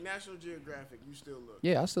National Geographic, you still look.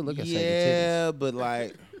 Yeah, I still look at saggy titties. Yeah, but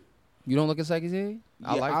like, You don't look at saggy titties?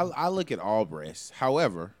 I look at all breasts.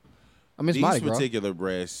 However, I mean, it's these Mardi Gras. particular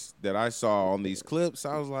breasts that I saw on these clips,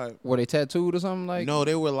 I was like, Were they tattooed or something like? no,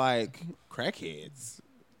 they were like crackheads.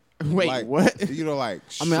 Wait, like, what? You know, like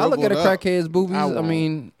I mean, I look at a shriveled up. crackhead's boobies. I I won't.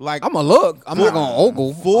 mean, Like, I'm gonna look. I'm not gonna ogle.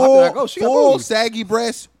 I'll be Full, like, oh, she got full boobies. saggy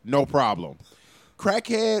breasts, no problem.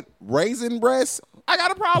 Crackhead raisin breasts, I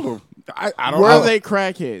got a problem. I don't Were know. they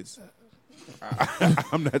crackheads?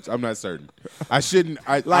 I'm not certain. I shouldn't.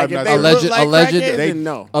 Like I'm if not they certain. look like alleged- crackheads, they- then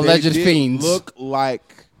no. Alleged They did fiends. look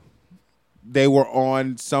like they were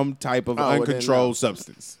on some type of Oh, well, then uncontrolled no.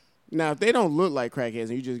 substance. Now, if they don't look like crackheads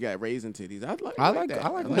and you just got raisin titties, I like that. I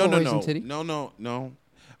like No, little raisin titty. no.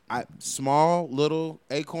 Small little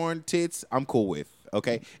acorn tits, I'm cool with.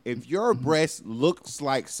 Okay, if your breast looks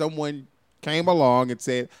like someone came along and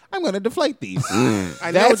said, "I'm going to deflate these,"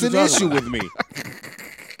 I know that's what an you're issue talking with me.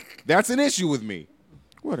 That's an issue with me.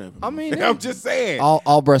 Whatever. I mean, I'm just saying.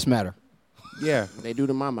 all breasts matter. Yeah, They do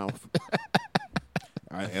to my mouth.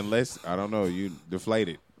 unless I don't know, you deflate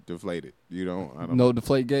it. You don't. I don't. No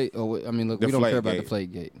deflate gate. Oh, I mean, look, we don't care about Deflategate.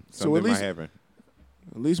 deflate gate. Something at least- might happen.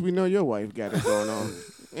 At least we know your wife got it going on.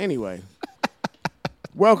 Anyway.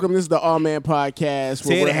 Welcome. This is the All Man Podcast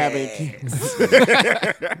where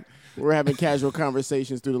we're having casual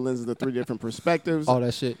conversations through the lenses of three different perspectives. All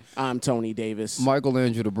that shit. I'm Tony Davis. Michael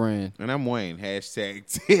Andrew the brand. And I'm Wayne. Hashtag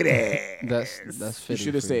titty. That's You fitting.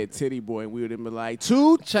 should have for said titty boy and we would have been like,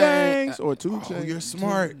 two chains or two Oh, chains. you're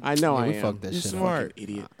smart. I know Yeah, I we am. fucked that You're shit up. smart.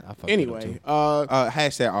 Idiot. I fucked it up, Anyway, too.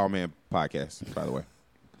 Hashtag All Man Podcast, by the way.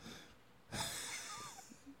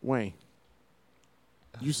 Wayne,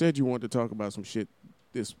 you said you wanted to talk about some shit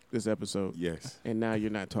this episode. Yes. And now you're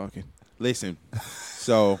not talking. Listen,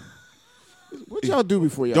 so What y'all do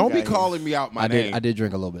before y'all don't got be here? calling me out my name. I did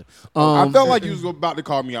drink a little bit. I felt like you was about to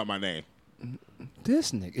call me out my name.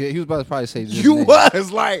 This nigga. He was about to probably say this You name.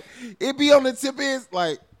 was like, it be on the tip is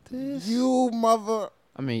like, This- you mother.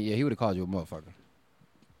 I mean, yeah, he would have called you a motherfucker.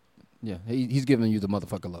 Yeah, he's giving you the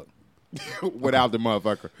motherfucker look. Without the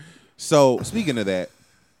motherfucker. So speaking of that,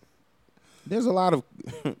 there's a lot of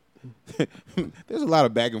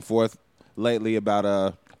back and forth lately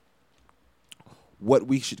about what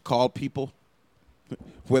we should call people,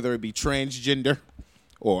 whether it be transgender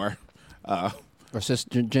or Or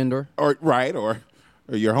cisgender. or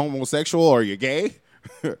you're homosexual or you're gay.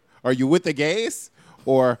 Are you with the gays?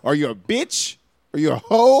 Or are you a bitch? Are you a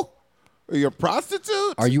hoe? Are you a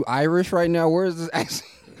prostitute? Are you Irish right now? Where is this accent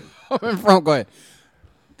coming from? Go ahead.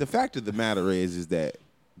 The fact of the matter is that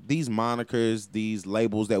these monikers, these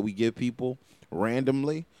labels that we give people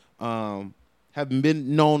randomly, have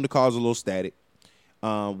been known to cause a little static,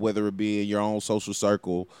 whether it be in your own social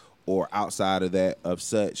circle or outside of that of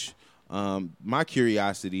such. My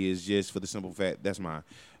curiosity is just for the simple fact that's mine.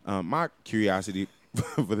 My curiosity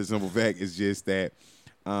for the simple fact is just that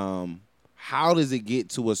how does it get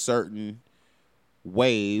to a certain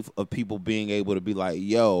wave of people being able to be like,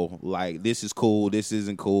 yo, like this is cool, this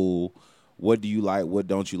isn't cool. What do you like? What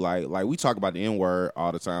don't you like? Like we talk about the N-word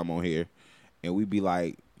all the time on here, and we be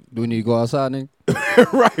like, Do we need to go outside,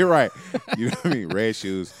 nigga? right. You know what I mean? Red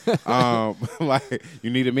shoes. Like you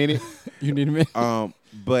need a minute. You need a minute?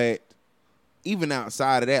 But even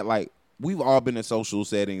outside of that, like we've all been in social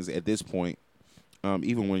settings at this point.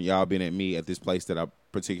 Even when y'all been at me at this place that I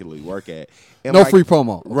particularly work at. And No like, free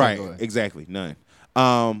promo. Okay, right. go ahead. Exactly. None.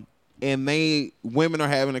 And women are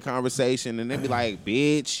having a conversation and they be like,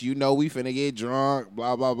 bitch, you know we finna get drunk,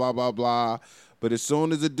 blah, blah, blah, blah, blah. But as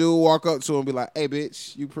soon as a dude walk up to him and be like, hey,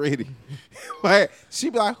 bitch, you pretty. Like, she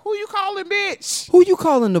be like, who you calling bitch? Who you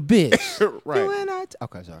calling the bitch? Right. You and I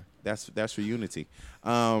okay, sorry. That's for unity.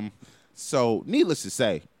 So needless to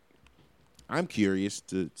say, I'm curious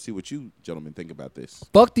to see what you gentlemen think about this.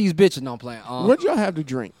 Fuck these bitches. No, I'm playing. What y'all have to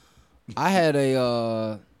drink? I had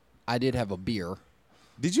I did have a beer.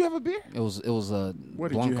 Did you have a beer? It was a What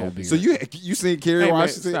did you Blanco have? beer. So you seen Kerry Hey, man,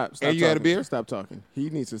 Washington stop and you talking. had a beer? Stop talking.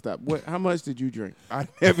 He needs to stop. How much did you drink? I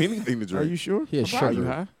didn't have anything to drink. Are you sure? He had Are you sugar.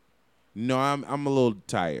 high? No, I'm a little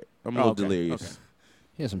tired. I'm a little okay, delirious. okay.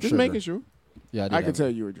 He had some Just sugar. making sure. Yeah, I can tell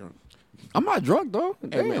you were drunk. I'm not drunk though. Hey,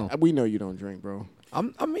 Damn. man, we know you don't drink, bro. I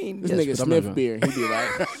mean, This yes, nigga but I'm not sniff drunk. beer. He be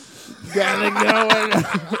like,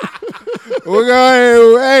 gotta go.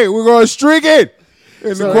 We're going to streak it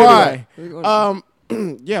in So the quad. anyway,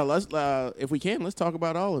 yeah, let's if we can, let's talk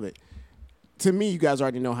about all of it. To me, you guys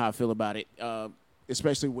already know how I feel about it,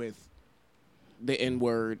 especially with the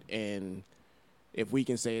N-word, and if we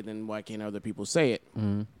can say it, then why can't other people say it?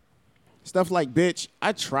 Mm-hmm. Stuff like bitch,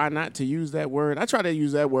 I try not to use that word. I try to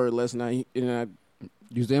use that word less than I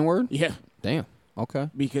Use the N word? yeah. Damn. Okay.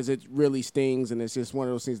 because it really stings, and it's just one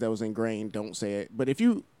of those things that was ingrained. Don't say it. But if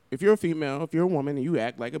you're a female, if you're a woman, and you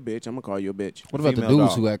act like a bitch, I'm gonna call you a bitch. What about the Female dudes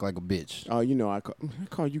dog. who act like a bitch? Oh, you know, I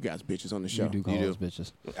call you guys bitches on the show. You do call You us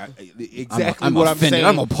bitches. Exactly I'm what I'm offended. saying.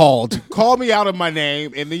 I'm appalled. Call me out of my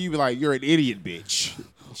name, and then you be like, "You're an idiot, bitch."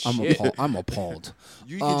 I'm appalled.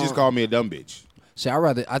 You can just call me a dumb bitch. See,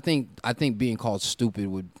 I think being called stupid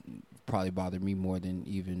would probably bother me more than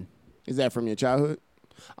even. Is that from your childhood?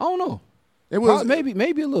 I don't know. It was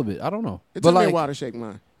Maybe a little bit. I don't know. It But took me a like, while to shake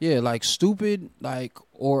mine. yeah, like stupid, like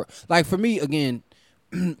or like for me again.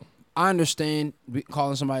 I understand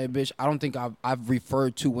calling somebody a bitch. I don't think I've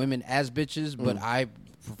referred to women as bitches, but I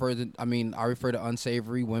refer to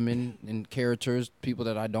unsavory women and characters, people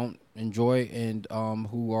that I don't enjoy, and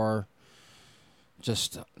who are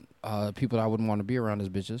just people that I wouldn't want to be around as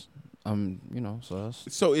bitches. So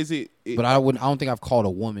that's. So is it? But I don't think I've called a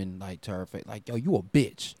woman like to her face, like, yo, you a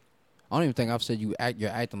bitch. I don't even think I've said you're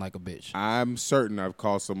acting like a bitch. I'm certain I've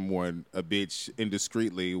called someone a bitch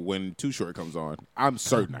indiscreetly when Too Short comes on. I'm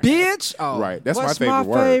certain. Bitch. Oh, Right. That's my what's favorite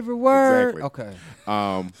word. favorite word? Exactly.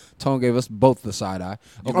 Okay. Tone gave us both the side eye.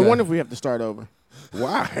 Okay. I wonder if we have to start over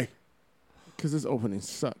Why? because this opening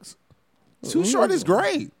sucks. Too Short is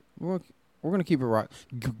great. We're gonna keep it right.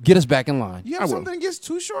 Get us back in line. You have something against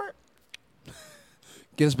Too Short?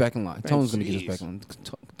 Get us back in line. Tone's gonna get us back in line.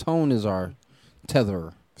 Tone is our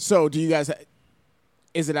tetherer. So, do you guys?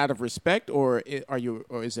 Is it out of respect, or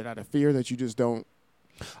is it out of fear that you just don't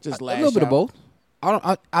lash A little bit out? of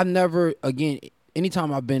both. I never again.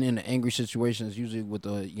 Anytime I've been in an angry situation, it's usually with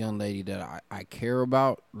a young lady that I care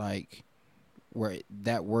about, like where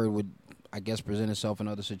that word would, I guess, present itself in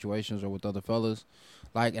other situations or with other fellas.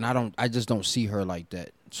 Like, and I just don't see her like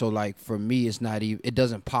that. So, like, for me, it's not even, it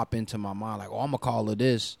doesn't pop into my mind like, oh, I'm gonna call her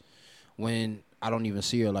this when I don't even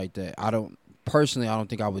see her like that. I don't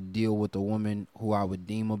think I would deal with a woman who I would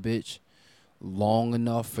deem a bitch long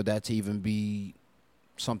enough for that to even be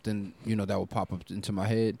something, that would pop up into my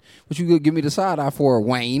head. But you could give me the side eye for,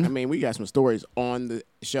 Wayne. I mean, we got some stories on the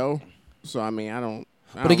show, so I mean, I don't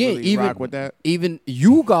But again, really even rock with that. Even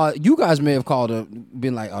you guys may have called her,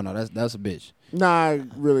 been like, oh no, that's a bitch. Nah, I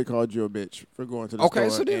really called you a bitch for going to the Okay,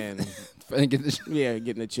 store so then- and Get this-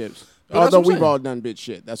 getting the chips. But that's Although what I'm we've saying. all done bitch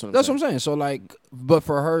shit. That's what I'm saying. So like, but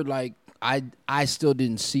for her, like, I still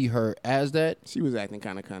didn't see her as that. She was acting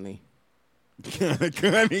kind of cunny.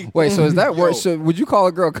 Cunny. Wait, so is that Yo. worse? So would you call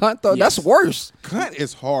a girl cunt though? Yes. That's worse. Cunt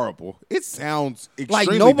is horrible. It sounds Like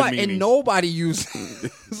extremely demeaning. nobody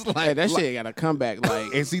uses like Hey, that shit got to come back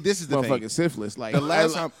like And see, this is the thing. motherfucking syphilis. Like The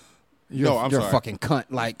last time, You're, I'm you're sorry. a fucking cunt.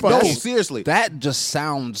 Like, No, that's- seriously. that just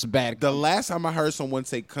sounds bad. The last time I heard someone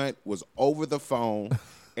say cunt was over the phone,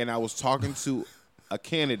 and I was talking to a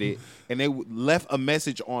candidate, and they left a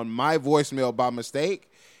message on my voicemail by mistake.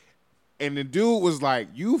 And the dude was like,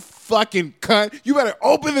 "You fucking cunt! You better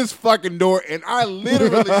open this fucking door." And I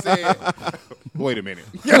literally said, "Wait a minute!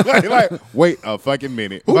 like, wait a fucking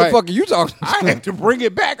minute! Who Like, the fuck are you talking to? I had to bring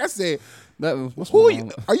it back. I said, What's "Who are wrong?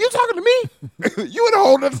 you? Are you talking to me? You in a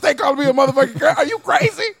whole other state calling me a motherfucking cunt? Are you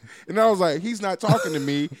crazy?" And I was like, "He's not talking to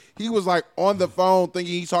me. He was like on the phone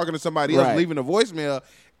thinking he's talking to somebody else, Right. leaving a voicemail."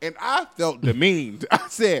 And I felt demeaned. I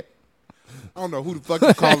said, "I don't know who the fuck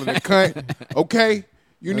you calling a cunt. Okay,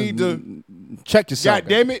 you need to, Check yourself. God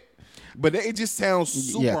damn it." But it just sounds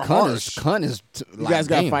super Yeah, harsh. cunt is. you guys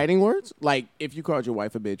got fighting words? Like if you called your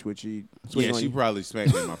wife a bitch, would she swing Yeah, on she you? probably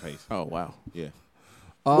smacked me in my face. Oh wow. Yeah,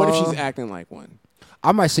 What if she's acting like one?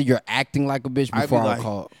 I might say you're acting like a bitch I'd be before I like,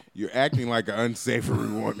 call. "You're acting like an unsavory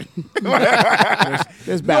woman."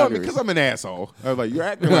 There's No, boundaries. because I'm an asshole. I was like, "You're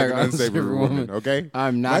acting like an unsavory woman." Okay,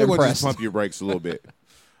 I'm not Might want to impressed. just pump your brakes a little bit.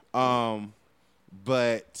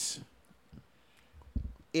 But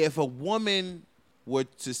if a woman were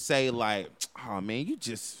to say like, "Oh man, you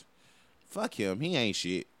just fuck him. He ain't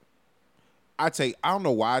shit." I don't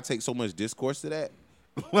know why I take so much discourse to that.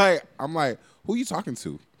 Like, I'm like, who you talking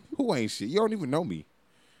to? Who ain't shit? You don't even know me.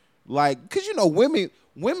 Like, cause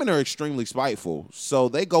women are extremely spiteful, so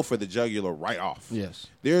they go for the jugular right off. Yes.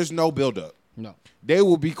 There's no buildup. No. They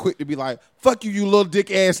will be quick to be like, "Fuck you, you little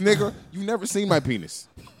dick ass nigga. You've never seen my penis.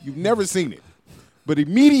 You've never seen it." But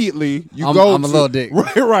immediately you I'm go a little dick.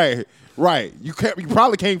 Right. You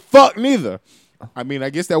probably can't fuck neither. I mean, I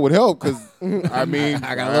guess that would help because I mean,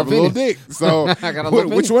 I got a have little dick. So I got a little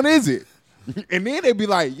which penis. one is it? And then they'd be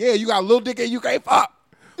like, "Yeah, you got a little dick and you can't fuck."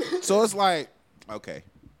 So it's like, okay.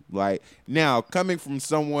 Like, now, coming from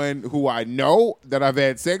someone who I know that I've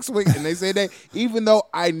had sex with, and they say that, even though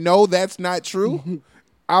I know that's not true,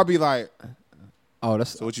 I'll be like, Oh,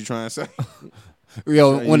 that's "So what you trying to say?"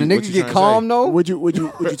 yo. When a what nigga you get trying to calm say? though, Would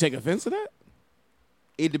you take offense to that?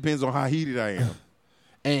 It depends on how heated I am.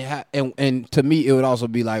 And to me, it would also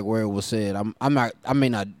be like where it was said. I may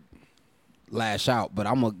not lash out, but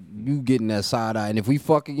you getting that side eye. And if we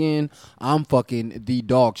fuck again, I'm fucking the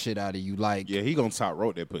dog shit out of you. Like Yeah, he gonna top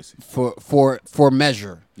rope that pussy. for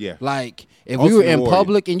measure. Yeah. Like if we were Ultimate in Warrior.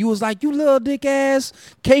 public and you was like, you little dick ass,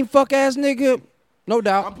 can't fuck ass nigga, no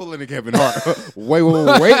doubt. I'm pulling the Kevin Hart.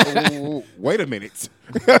 wait a minute.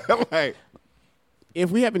 Like,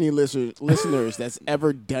 If we have any listeners that's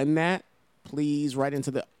ever done that, please write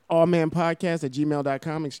into the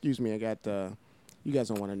allmanpodcast@gmail.com. Excuse me, I got you guys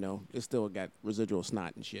don't want to know. It still got residual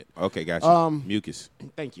snot and shit. okay, gotcha. Mucus.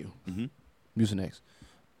 Thank you. Mucinex.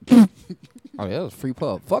 Oh yeah, that was free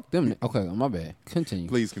pub. Fuck them. Okay, my bad. Continue.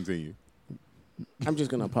 Please continue. I'm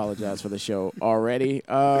just gonna apologize for the show already.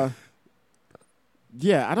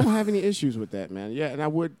 Yeah, I don't have any issues with that, man. Yeah, and I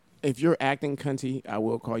would, if you're acting cunty, I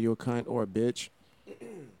will call you a cunt or a bitch.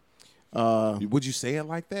 Would you say it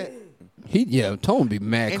like that? Tone be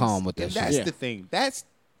mad calm with that and shit. That's Yeah. the thing. That's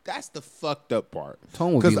the fucked up part.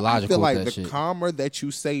 Tone would be 'Cause I logical feel with like that the shit. calmer that you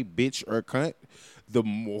say bitch or cunt, the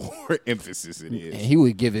more emphasis it And is. he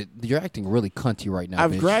would give it. You're acting really cunty right now.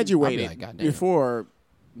 I've bitch. graduated I'd be like, "Goddamn." before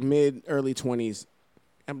early 20s.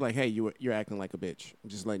 I'm like, hey, you're acting like a bitch. I'm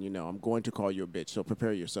just letting you know. I'm going to call you a bitch, so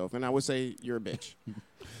prepare yourself. And I would say you're a bitch.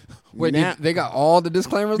 Wait, Now- they got all the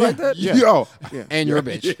disclaimers like that? Yeah. Yo, Yeah. And you're a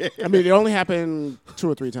bitch. I mean, it only happened 2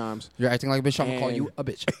 or 3 times. You're acting like a bitch. I'm gonna call And- you a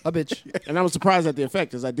bitch. A bitch. And I was surprised at the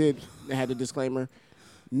effect because I had the disclaimer.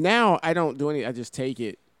 Now I don't do any. I just take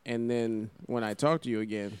it, and then when I talk to you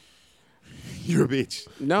again, you're a bitch.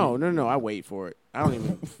 no, I wait for it. I don't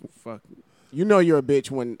even fuck. You know you're a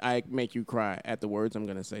bitch when I make you cry at the words I'm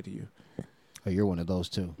gonna say to you. Oh, you're one of those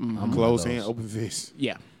too. I'm one of Closed those. hand, open fist.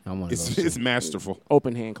 Yeah, I'm one of It's those. it's Too. masterful.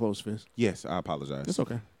 open hand, closed fist. Yes, I apologize. It's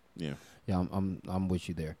okay. Yeah. Yeah, I'm with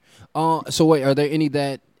you there. So wait, are there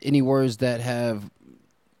any words that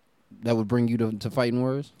would bring you to fighting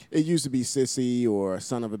words? It used to be sissy or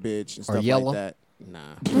son of a bitch and stuff yella? like that. Nah,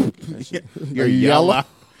 that shit- You're yellow.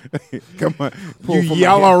 Come on. Pull You from my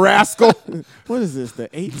yellow head. rascal. What is this? The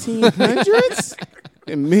 1800s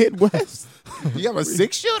in Midwest? You have a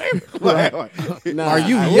 6-shooter? Nah, Are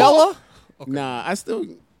you I- yellow? Nah, I still.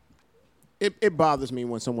 It bothers me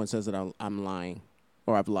when someone says that I'm lying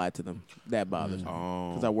or I've lied to them. That bothers me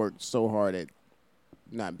because I worked so hard at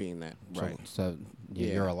not being that. Right. So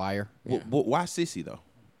Yeah. you're a liar. Why sissy, though?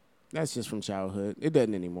 That's just from childhood. It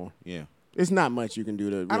doesn't anymore. Yeah. It's not much you can do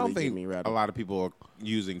to really I don't get think me right. a lot of people are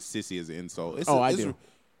using sissy as an insult. I do.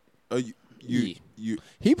 You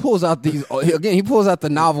He pulls out these again. He pulls out the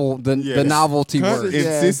the Yes. novelty Cunt word. is-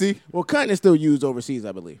 sissy? Well, cunt is still used overseas,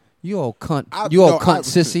 I believe. You old cunt. I- You old no, cunt I-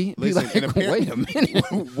 sissy. Be listen, like, and wait a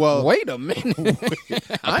minute. Well- wait a minute.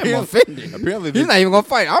 I'm offended. apparently He's the- not even gonna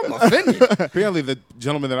fight. I'm offended. apparently the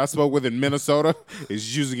gentleman that I spoke with in Minnesota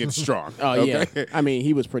is using it strong. Oh okay? yeah. I mean,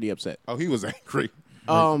 he was pretty upset. Oh, he was angry.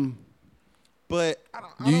 But I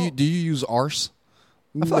don't, Do you use arse?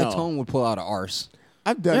 I feel like No. Tone would pull out an arse.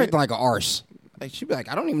 I've They're done it. acting like an arse. Like she'd be like,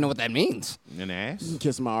 I don't even know what that means. an ass.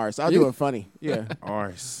 Kiss my arse. I'll do it funny. Yeah.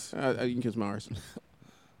 Arse. You can kiss my arse.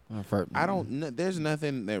 I don't know. There's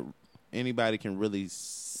nothing that anybody can really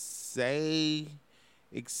say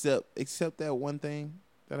except that one thing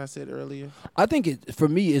that I said earlier. I think for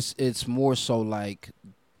me it's more so like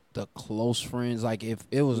the close friends. Like if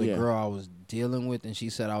it was a Yeah. girl I was dealing with and she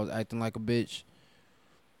said I was acting like a bitch,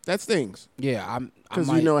 That stings. yeah, Because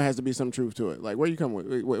you know it has to be some truth to it. Like, where you come with?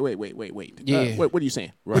 Wait. Yeah. What are you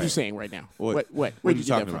saying? What are Right. you saying right now? What? Where What are did you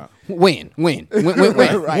get that talking from? about?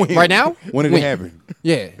 when Right. right now When did it happen?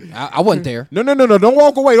 Yeah, I wasn't there. No. Don't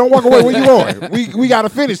walk away. Don't walk away. Where you going? We got to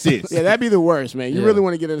finish this. Yeah, that'd be the worst, man. You Yeah. really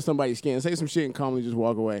want to get into somebody's skin. Say some shit and calmly just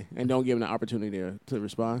walk away and don't give them the opportunity to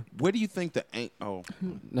respond. Where do you think the oh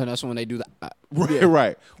No, that's when they do that.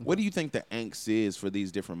 right. What do you think the angst is for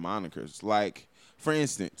these different monikers? Like, for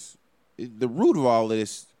instance, the root of all of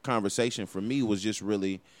this conversation for me was just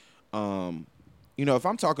really, if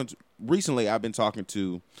I'm talking to, recently I've been talking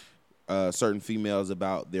to certain females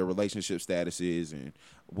about their relationship statuses and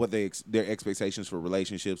what their expectations for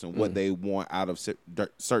relationships and what they want out of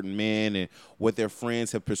certain men and what their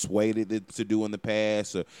friends have persuaded them to do in the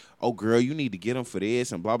past. Or, oh, girl, you need to get him for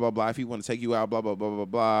this and blah, blah, blah. If he want to take you out, blah, blah, blah, blah,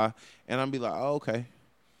 blah. And I'm be like, oh, okay.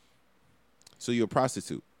 So you're a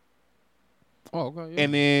prostitute. Oh, okay. Yeah.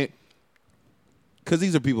 And then, because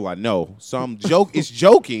these are people I know, so it's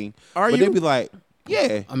joking. Are but you? they be like,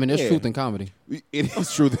 yeah. I mean, there's yeah. truth in comedy. It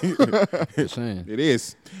is truth. Just saying. It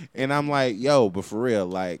is. And I'm like, yo, but for real,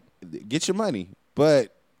 like, get your money.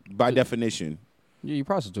 But by definition, Yeah, you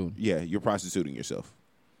prostitute. yeah, you're prostituting yourself.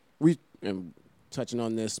 We touching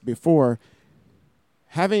on this before.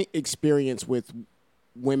 Having experience with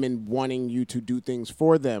women wanting you to do things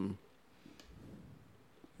for them,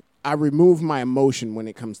 I remove my emotion when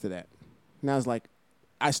it comes to that. And I was like,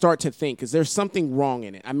 I start to think, because there's something wrong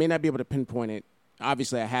in it. I may not be able to pinpoint it.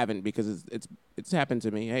 Obviously, I haven't, because it's happened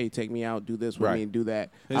to me. Hey, take me out, do this with me, and do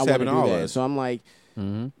that. It's I want to happened to do all that. of us. So I'm like,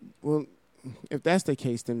 well, if that's the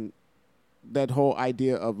case, then that whole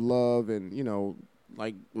idea of love and, you know,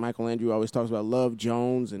 like Michael Andrew always talks about Love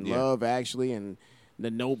Jones and Love Actually and The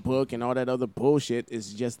Notebook and all that other bullshit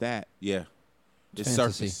is just that. Yeah. It's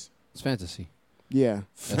fantasy. surface. It's fantasy. Yeah.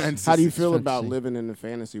 Fantasy. How do you feel about fantasy. living in the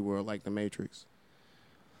fantasy world like the Matrix?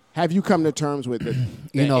 Have you come to terms with it?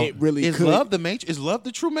 You know, it really Is could? love the Matrix? Is love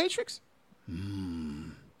the true Matrix?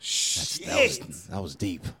 That was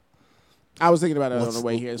deep. I was thinking about it on Let's- the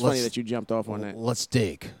way here. It's funny let's- that you jumped off on that. Let's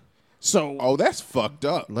dig. So, Oh, that's fucked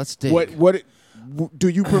up. Let's dig. what do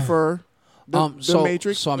you prefer? The so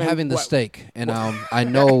Matrix. so I'm and having the what- steak, and I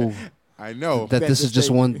know I know. that this the is just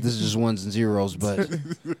steak- this is just ones and zeros, but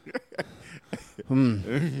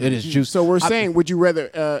it is juice. So we're saying, would you rather?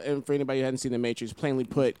 And for anybody who hadn't seen the Matrix, plainly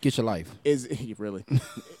put, get your life. is really?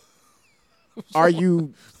 Are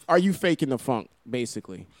you faking the funk,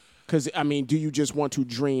 basically? Because I mean, do you just want to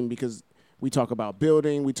dream? Because we talk about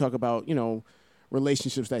building, we talk about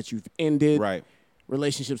relationships that you've ended, Right.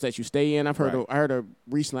 relationships that you stay in. I heard her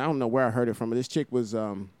recently. I don't know where I heard it from, but this chick was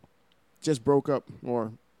just broke up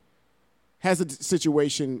or has a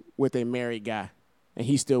situation with a married guy, and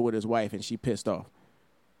he's still with his wife, and she pissed off.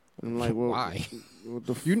 And I'm like, well, Why? What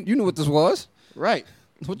the You knew what this was? right?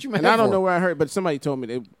 What you mad And I don't for? know where I heard, but somebody told me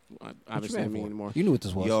they What you obviously mad didn't mean for? anymore. You knew what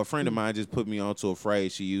this was. Yo, a friend of mine just put me onto a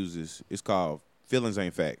phrase she uses. It's called "feelings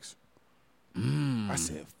ain't facts." I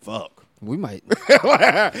said, "Fuck." We might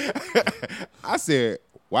I said,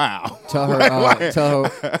 "Wow." tell her. Tell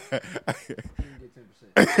her.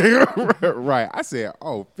 Right. I said,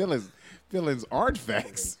 "Oh, feelings aren't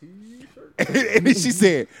facts." And then she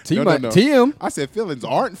said, "No, no, no." TM. I said, "Feelings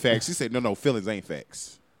aren't facts." She said, "No, feelings ain't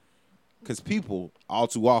facts." Because people all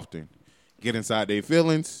too often get inside their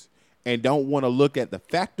feelings and don't want to look at the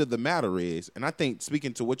fact of the matter is. And I think,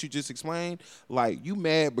 speaking to what you just explained, like, you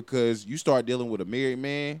mad because you start dealing with a married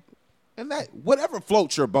man, and that whatever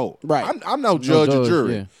floats your boat. Right. I'm no judge or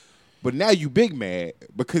jury. yeah. But now you big mad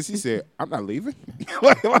because he said, "I'm not leaving."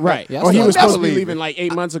 Right. Yeah, I Or he still- was supposed to be Never leaving like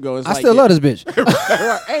 8 months ago. It's I like, still love this bitch.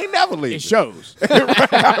 Right. Ain't never leaving. It shows.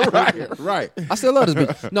 Right. I still love this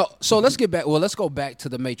bitch. No, so let's get back. Well, let's go back to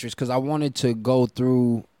the Matrix because I wanted to go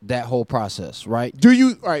through that whole process. Right. Do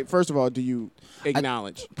you? All right. First of all, do you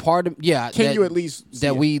acknowledge? Part of Can that- you at least see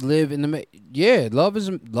that it? we live in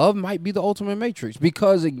the love might be the ultimate Matrix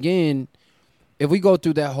because again, if we go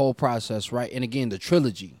through that whole process, right, and again the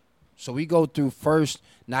trilogy, so we go through first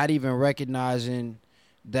not even recognizing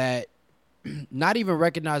that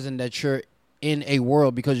you're in a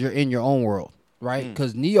world because you're in your own world, right?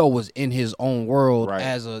 Because Neo was in his own world Right.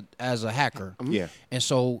 as a hacker, Yeah. and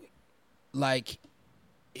so like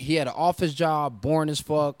he had an office job, boring as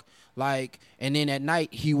fuck. Like, and then at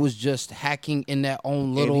night he was just hacking in that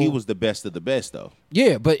own little. And he was the best of the best, though.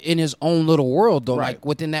 Yeah, but in his own little world though, Right. like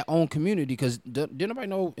within that own community. Because did nobody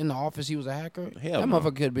know in the office he was a hacker? Hell that no.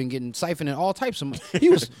 motherfucker could have been getting siphoning all types of. He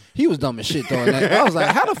was dumb as shit though. And I was like,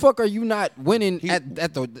 how the fuck are you not winning at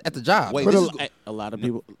the job? Wait, But this a lot of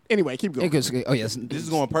people. Anyway, keep going. Oh yes, This is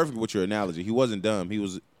going perfect with your analogy. He wasn't dumb. He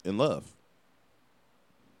was in love.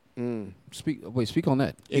 Speak on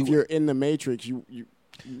that. If you're in the Matrix, you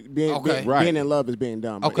being, Okay. being, Right. being in love is being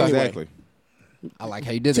dumb. But Okay. anyway. Exactly. I like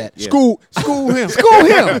how you did that. Yeah. School him. School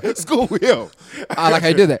him. School him. I like how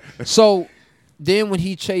you did that. So then when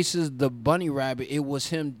he chases the bunny rabbit, it was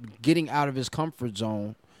him getting out of his comfort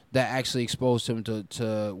zone that actually exposed him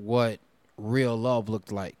to what real love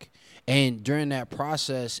looked like. And during that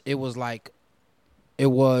process, there's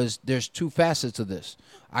two facets to this.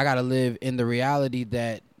 I got to live in the reality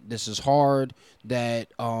that this is hard, that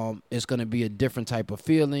it's going to be a different type of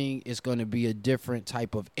feeling, it's going to be a different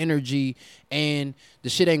type of energy, and the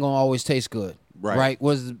shit ain't going to always taste good. Right.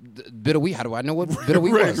 Was the bitter wheat? How do I know what bitter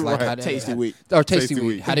wheat was? Like, Right. how Tasty wheat. or tasty, Tasty wheat.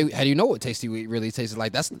 wheat. How do you know what tasty wheat really tastes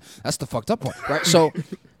like? That's the fucked up part, right? So,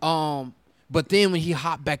 but then when he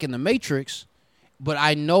hopped back in the Matrix, but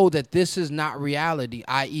I know that this is not reality,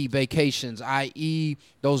 i.e. vacations, i.e.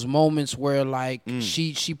 those moments where like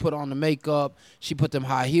she put on the makeup, she put them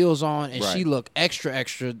high heels on, and she Right. looked extra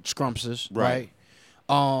scrumptious, Right.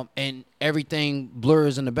 right? And everything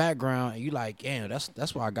blurs in the background, and you like, damn,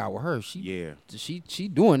 that's what I got with her. She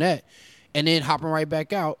doing that, and then hopping right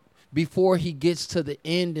back out before he gets to the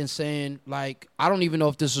end and saying like, I don't even know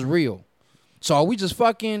if this is real. So are we just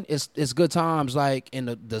fucking? It's good times, like, and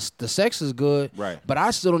the sex is good, Right. But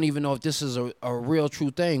I still don't even know if this is a real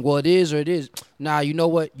true thing. Well, it is or it is. Nah, you know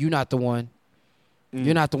what? You're not the one.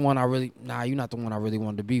 You're not the one I really. Nah, you're not the one I really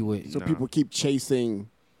wanted to be with. So people keep chasing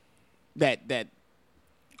that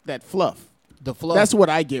fluff. The fluff. That's what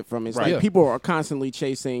I get from it. It's Right. like Yeah. people are constantly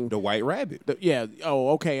chasing The white rabbit. yeah. Oh,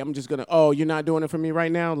 okay. I'm just gonna. Oh, you're not doing it for me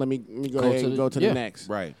right now. Let me go ahead and go to yeah. the next.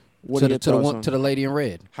 Right. What to are your the to the thoughts one on- to the lady in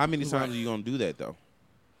red. How many times are you gonna do that though?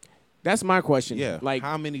 That's my question. Yeah. Like,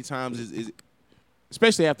 how many times is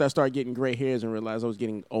especially after I started getting gray hairs and realized I was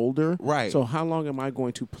getting older. Right. So how long am I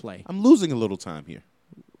going to play? I'm losing a little time here.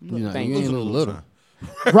 You know, Thank you you. ain't little. time.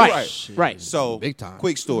 Right. Right. So Big time.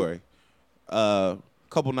 Quick story.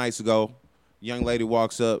 Couple nights ago, young lady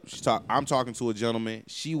walks up. I'm talking to a gentleman.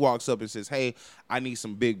 She walks up and says, "Hey, I need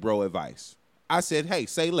some big bro advice." I said, "Hey,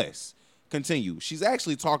 say less. Continue." She's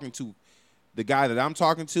actually talking to the guy that I'm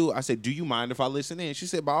talking to. I said, "Do you mind if I listen in?" She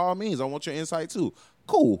said, "By all means. I want your insight too."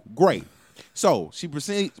 Cool. Great. So she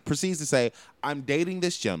proceeds to say, "I'm dating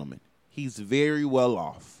this gentleman. He's very well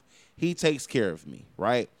off. He takes care of me,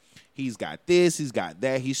 right? He's got this. He's got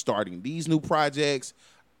that. He's starting these new projects.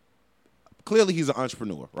 Clearly, he's an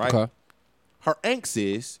entrepreneur, right?" Okay. Her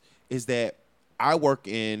angst is that I work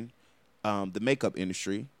in the makeup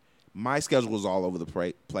industry. My schedule is all over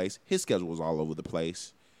the place. His schedule was all over the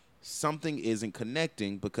place. Something isn't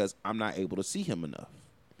connecting because I'm not able to see him enough.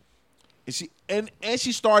 And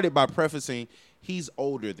she started by prefacing, he's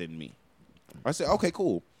older than me. I said, okay,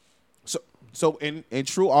 cool. So in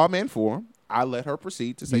true all man form, I let her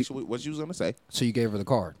proceed to say what she was going to say. So you gave her the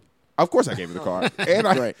card. Of course, I gave her the card, and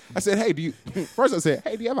Right. I said, "Hey, do you?" First, I said,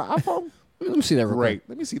 "Hey, do you have an iPhone?" Let me see that real Great. quick.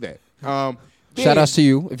 Let me see that. Shout Then- outs to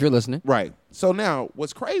you if you're listening. Right. So now,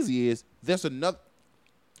 what's crazy is there's another,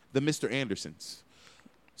 the Mr. Andersons.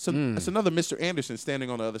 So it's another Mr. Anderson standing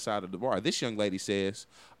on the other side of the bar. This young lady says,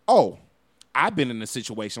 "Oh, I've been in a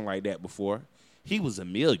situation like that before. He was a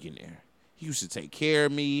millionaire. He used to take care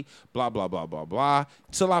of me, blah, blah, blah, blah, blah,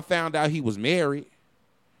 till I found out he was married."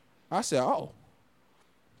 I said, "Oh."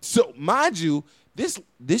 So mind you,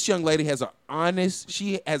 this young lady has an honest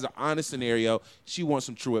scenario she wants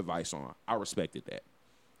some true advice on. I respected that.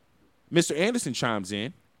 Mr. Anderson chimes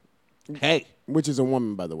in, "Hey," Which is a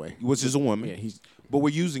woman, by the way. which is a woman. Yeah, he's But we're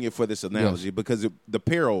using it for this analogy because the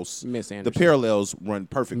parallels Miss Anderson. the parallels run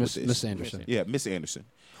perfect Miss with this. Anderson. Yeah, Miss Anderson.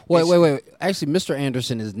 Wait. Actually, Mr.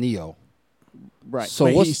 Anderson is Neo. right. So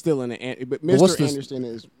but what's- he's still in the. But what's Mr. this- Anderson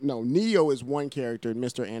is Neo is one character, and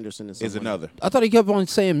Mr. Anderson is Is someone. another. I thought he kept on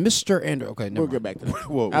saying Mr. Anderson. Okay, never We'll mind. get back to that.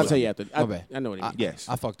 Whoa, I'll whoa. tell you after. My bad. I know what he means. Yes.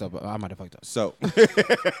 I fucked up. I might have fucked up. So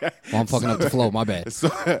Well, I'm fucking up the flow. My bad.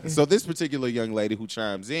 So this particular young lady who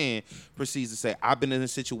chimes in proceeds to say, "I've been in a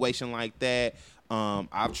situation like that.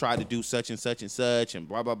 I've tried to do such and such and such and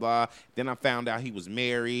blah blah blah. Then I found out he was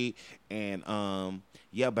married, and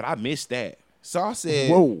yeah, but I missed that." So I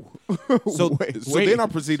said, Whoa. So Wait. then I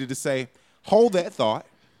proceeded to say, "Hold that thought,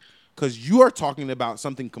 because you are talking about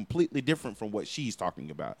something completely different from what she's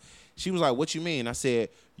talking about." She was like, "What you mean?" I said,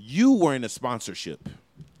 "You were in a sponsorship.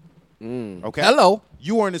 Okay, Hello.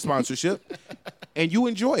 you were in a sponsorship, and you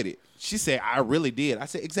enjoyed it." She said, "I really did." I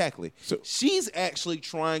said, "Exactly." So she's actually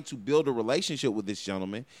trying to build a relationship with this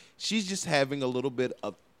gentleman. She's just having a little bit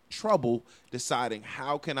of trouble deciding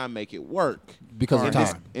how can I make it work Because of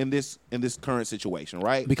in this, time. in this current situation,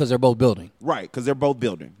 right? Because they're both building. Right, because they're both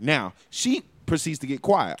building. Now, she proceeds to get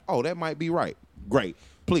quiet. "Oh, that might be right. Great.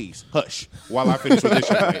 Please, hush while I finish with this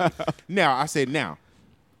young lady." Now,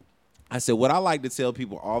 I said, what I like to tell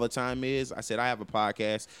people all the time is, I said, I have a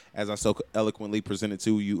podcast, as I so eloquently presented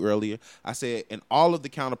to you earlier. I said, and all of the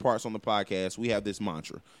counterparts on the podcast, we have this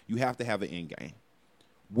mantra. You have to have an end game.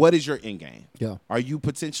 What is your end game? Yeah. Are you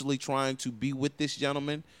potentially trying to be with this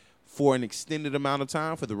gentleman for an extended amount of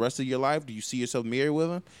time for the rest of your life? Do you see yourself married with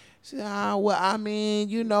him? She said, well, I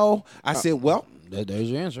mean, I said, well,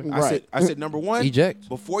 There's your answer. I said, number one, Eject.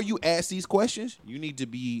 before you ask these questions, you need to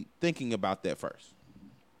be thinking about that first.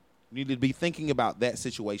 You need to be thinking about that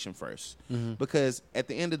situation first. Because at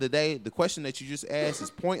the end of the day, the question that you just asked is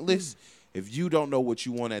pointless if you don't know what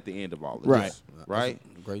you want at the end of all of Right. this. Right?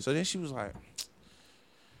 Great. So then she was like,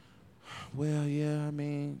 well, yeah, I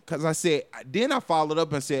mean, because I said, then I followed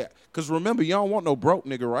up and said, because remember, you don't want no broke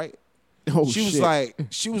nigga, right? Oh, she was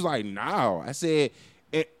shit. like, no. I said,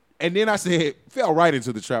 and then I said, fell right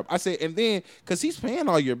into the trap. I said, and then, because he's paying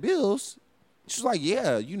all your bills. She's like,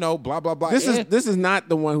 yeah, blah, blah, blah. This And- is not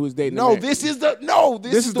the one who's dating. no, the man. this is the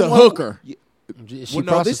the one hooker. Yeah. She Well,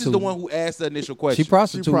 no, this is the prostituting. one who asked the initial question. She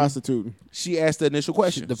prostituting. She prostituting. She asked the initial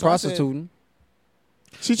question. The So I said, prostituting.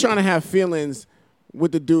 She trying to have feelings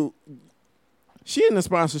with the dude. She in the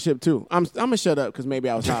sponsorship too. I'm gonna shut up because maybe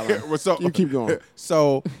I was hollering. Well, so- you keep going.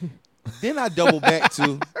 So then I double back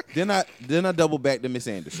to double back to Miss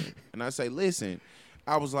Anderson, and I say, listen,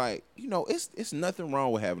 I was like, it's nothing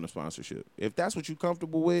wrong with having a sponsorship if that's what you're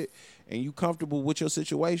comfortable with, and you comfortable with your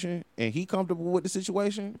situation, and he comfortable with the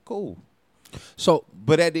situation. Cool. So,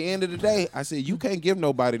 But at the end of the day, I said you can't give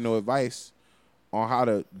nobody no advice on how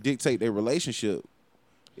to dictate their relationship.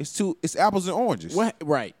 It's apples and oranges. What?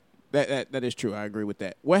 Right. That is true. I agree with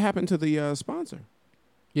that. What happened to the sponsor?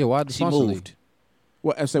 yeah, why the She sponsor moved. leave?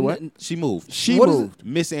 What? I say what? She moved. She What is moved.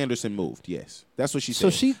 Miss Anderson moved. Yes, that's what she So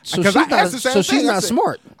said. she's Because I not. asked the same So she's thing. I not said-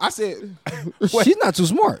 smart. I said, She's not too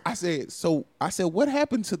smart. I said, what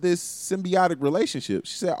happened to this symbiotic relationship?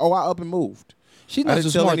 She said, I up and moved. She's I not didn't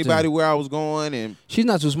too tell smart. anybody Then. where I was going, and She's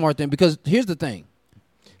not too smart then because here's the thing.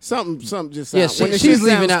 Something just Yeah, sounds. when the she's shit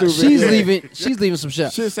leaving sounds out. stupid, She's yeah. leaving. She's leaving some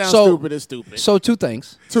shit. Shit sounds so, stupid. It's stupid. So two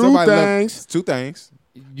things. Two somebody left- things. two things.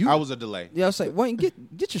 You, I was a delay. yeah, I was like, Wayne, get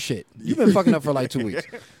your shit. You've been fucking up for like 2 weeks.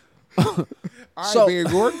 All right, So- Barry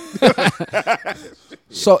Gordon.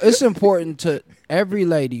 So it's important to every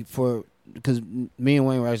lady because me and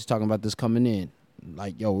Wayne were actually talking about this coming in.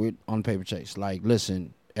 Like, yo, we're on paper chase. Like,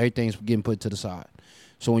 listen, everything's getting put to the side.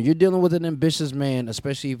 So when you're dealing with an ambitious man,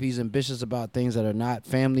 especially if he's ambitious about things that are not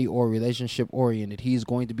family or relationship oriented, he's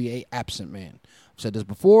going to be a absent man. I've said this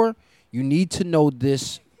before. You need to know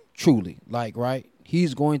this truly. Like, right?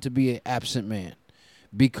 He's going to be an absent man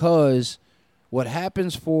because what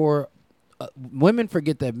happens for women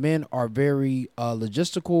forget that men are very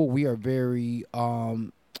logistical. We are very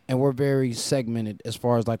and we're very segmented as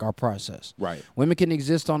far as like our process. Right. Women can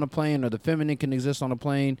exist on a plane, or the feminine can exist on a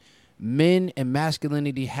plane. Men and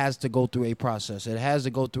masculinity has to go through a process. It has to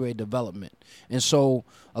go through a development. And so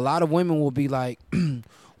a lot of women will be like,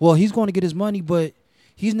 well, he's going to get his money, but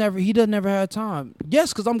he doesn't never have time.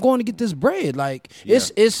 Yes, because I'm going to get this bread. Like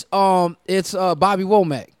it's Bobby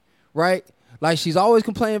Womack, right? Like she's always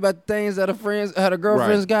complaining about the things that her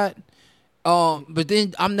girlfriends got. But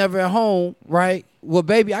then I'm never at home, right? Well,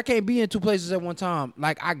 baby, I can't be in two places at one time.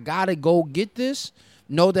 Like I gotta go get this.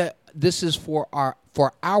 Know that this is for our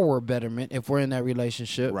betterment if we're in that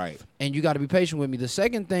relationship. Right. And you got to be patient with me. The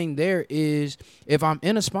second thing there is if I'm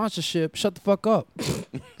in a sponsorship, shut the fuck up.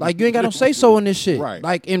 Like you ain't got no say so in this shit. Right.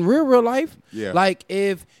 Like in real life. Yeah. Like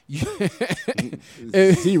if you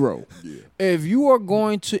Zero. if you are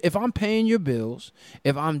going to, if I'm paying your bills,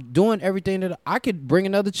 if I'm doing everything that I could bring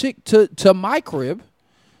another chick to my crib.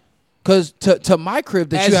 Because to my crib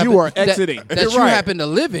that As you are that- exiting. that you Right. happen to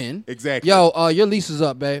live in. Exactly. Yo, your lease is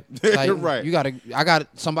up, babe. Like, Right. I got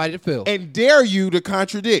somebody to fill. And dare you to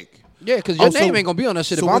contradict. Yeah, because your Oh, so- name ain't gonna be on that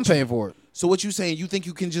shit so if I'm what you- paying for it. So what you saying? You think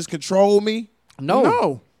you can just control me? No,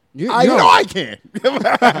 No. I know I can. no.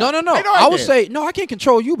 I know I would can. say no. I can't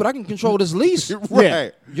control you, but I can control this lease.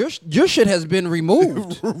 Right. Your shit has been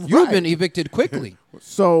removed. You've been evicted quickly.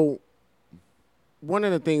 So, one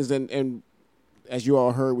of the things, and as you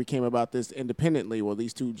all heard, we came about this independently. Well,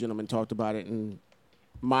 these two gentlemen talked about it, and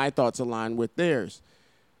my thoughts align with theirs.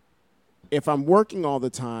 If I'm working all the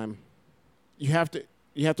time, you have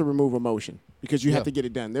to remove emotion because you have Yeah. to get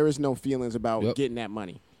it done. There is no feelings about Yep. getting that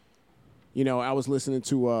money. You know, I was listening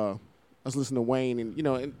to Wayne, and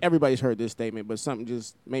and everybody's heard this statement, but something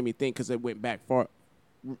just made me think because it went back far.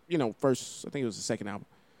 First, I think it was the second album,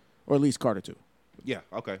 or at least Carter 2. Yeah.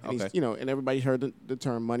 Okay. And Okay. he's, and everybody heard the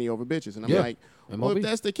term money over bitches. And I'm Yeah. like, well, MOB. if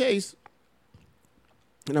that's the case,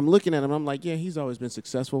 and I'm looking at him, I'm like, yeah, he's always been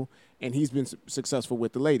successful, and he's been successful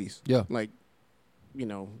with the ladies. Yeah. Like,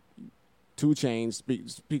 2 Chainz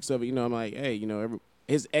speaks of it. I'm like, hey,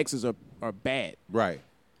 his exes are bad. Right.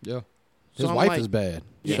 Yeah. So His I'm wife like- is bad.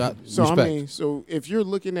 Yeah. Shot, So respect. I mean, so if you're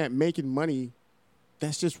looking at making money,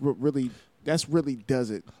 that's just really does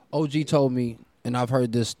it. OG told me, and I've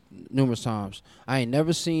heard this numerous times. I ain't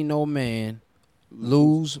never seen no man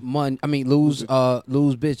lose money. I mean, lose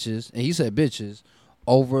bitches, and he said bitches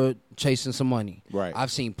over chasing some money. Right.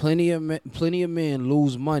 I've seen plenty of men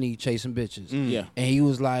lose money chasing bitches. Yeah. And he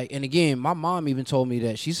was like, and again, my mom even told me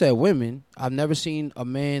that. She said, women. I've never seen a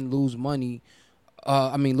man lose money.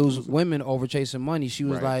 Lose women over chasing money. She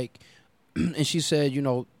was Right. like, and she said,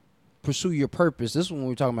 pursue your purpose. This is when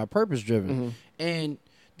we're talking about purpose driven, and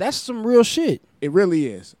that's some real shit. It really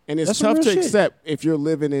is, and it's That's some tough real to shit. accept if you're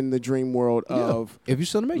living in the dream world of If you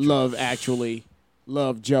still in the matrix, Love Actually,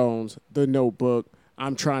 Love Jones, The Notebook.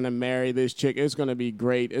 I'm trying to marry this chick. It's going to be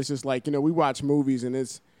great. It's just like, we watch movies and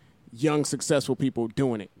it's young, successful people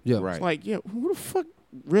doing it. yeah, Right. It's like, who the fuck,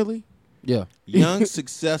 really? yeah, Young,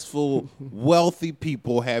 successful, wealthy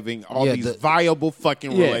people having all Yeah, these the- viable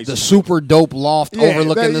fucking Yeah, relationships. the super dope loft Yeah,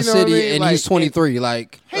 overlooking that- the you know what I city, mean? and Like, he's 23.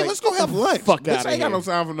 Like, Hey, let's go have have lunch. Fuck Bitch, outta I ain't got here. no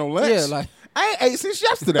time for no lunch. Yeah, like I ain't ate since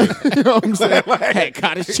yesterday. You know what I'm saying? Had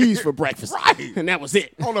cottage cheese for breakfast, Right. and that was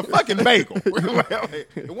it. On a fucking bagel.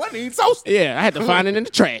 It wasn't even toasted. Yeah, I had to find it in the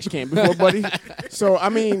trash can before, buddy. So I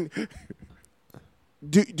mean,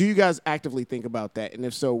 do you guys actively think about that? And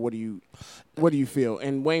if so, what do you feel?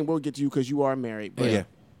 And Wayne, we'll get to you because you are married, but Yeah.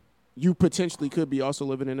 you potentially could be also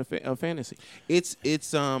living in a fantasy. It's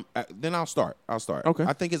then I'll start. Okay.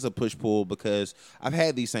 I think it's a push pull because I've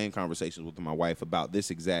had these same conversations with my wife about this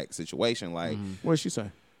exact situation. Like, What did she say?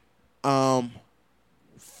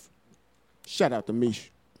 F- Shout out to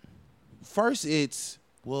Mish. First, it's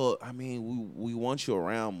I mean, we want you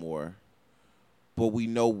around more, but we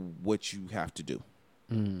know what you have to do.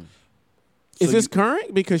 Is So this you-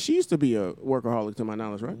 current? Because she used to be a workaholic, to my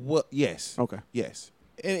knowledge, right? Well, yes. Okay. Yes.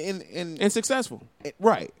 And And successful.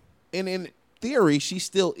 right. And in theory, she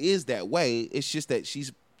still is that way. It's just that she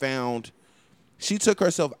took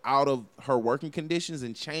herself out of her working conditions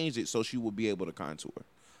and changed it so she would be able to contour.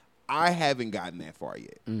 I haven't gotten that far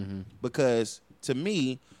yet because to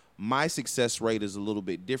me, my success rate is a little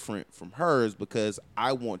bit different from hers because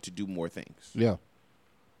I want to do more things. yeah.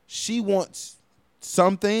 She wants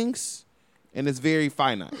some things and it's very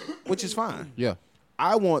finite, which is fine. Yeah.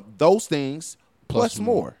 I want those things plus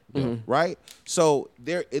more, more. right? So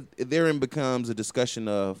therein becomes a discussion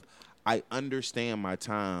of I understand my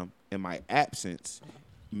time and my absence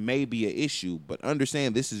may be an issue, but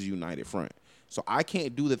understand this is a united front. So I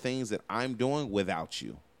can't do the things that I'm doing without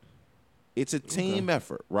you. It's a team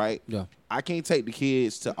effort, right? Yeah. I can't take the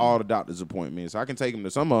kids to all the doctor's appointments. I can take them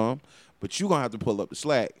to some of them, but you're going to have to pull up the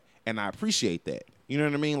slack, and I appreciate that. You know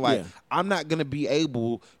what I mean? Like, Yeah. I'm not going to be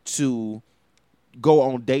able to go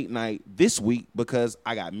on date night this week because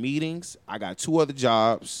I got meetings, I got 2 other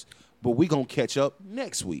jobs, but we going to catch up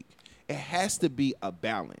next week. It has to be a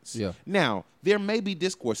balance. Yeah. Now, there may be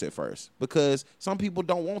discourse at first because some people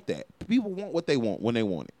don't want that. People want what they want when they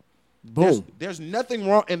want it. Boom. There's nothing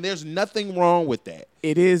wrong, and there's nothing wrong with that.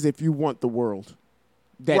 It is if you want the world.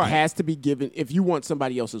 That Right. has to be given if you want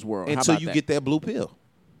somebody else's world. How Until about you that? get that blue pill.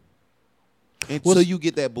 Until you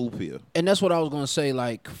get that blue pill. And that's what I was gonna say.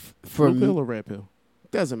 Like for blue pill me, or red pill.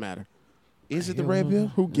 Doesn't matter. Is it the red pill?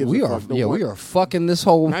 Who gives we a are fuck? The yeah one- we are fucking this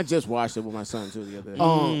whole. I just watched it with my son too the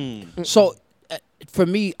other day. So for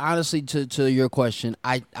me, honestly, to your question,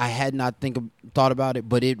 I had not thought about it,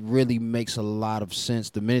 but it really makes a lot of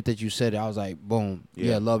sense. The minute that you said it, I was like, boom,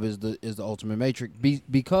 Yeah. yeah, love is the ultimate matrix.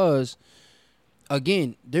 Because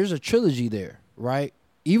again, there's a trilogy there, right?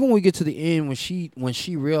 Even when we get to the end, when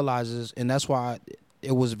she realizes, and that's why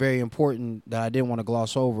it was very important that I didn't want to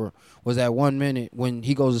gloss over, was that 1 minute when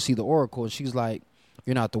he goes to see the Oracle, and she's like,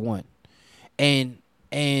 "You're not the one," and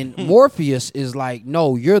Morpheus is like,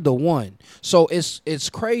 "No, you're the one." So it's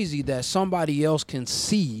crazy that somebody else can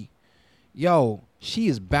see, yo, she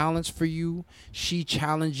is balanced for you. She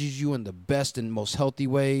challenges you in the best and most healthy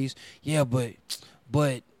ways. Yeah, but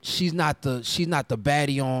she's not the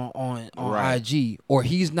baddie on Right. IG, or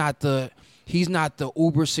he's not the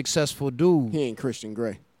uber successful dude. He ain't Christian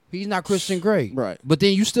Grey. He's not Christian Grey. Right. But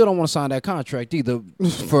then you still don't want to sign that contract either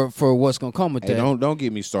for what's gonna come with Hey, that. don't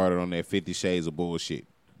get me started on that 50 Shades of bullshit.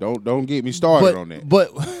 Don't get me started on that.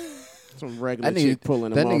 But Some regular that nigga, chick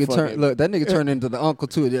pulling a that nigga motherfucking- that nigga turned into the uncle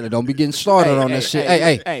too. Yeah, don't be getting started on that shit.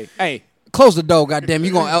 Hey, close the door, goddamn.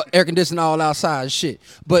 You gonna air condition all outside and shit.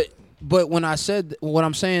 But when I said what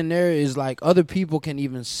I'm saying there is like other people can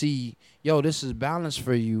even see, yo, this is balance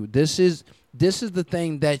for you. This is the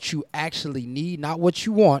thing that you actually need, not what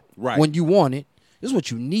you want. Right. When you want it, this is what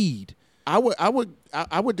you need. I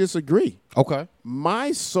would disagree. Okay.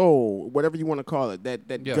 My soul, whatever you want to call it, that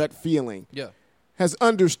Yeah. gut feeling, Yeah. has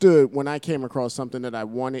understood when I came across something that I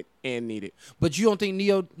wanted and needed. But you don't think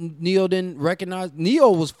Neo didn't recognize?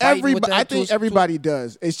 Neo was fighting with that. I think everybody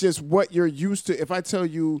does. It's just what you're used to. If I tell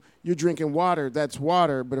you you're drinking water, that's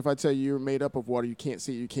water. But if I tell you you're made up of water, you can't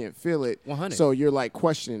see it, you can't feel it. 100. So you're like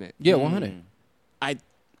questioning it. Yeah, 100.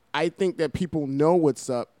 I think that people know what's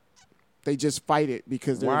up. They just fight it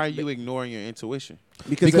because they're Why are you ignoring your intuition?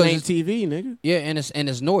 because Because it ain't TV, nigga. Yeah, and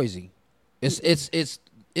it's noisy. It's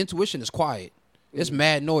intuition is quiet. It's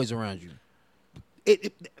mad noise around you.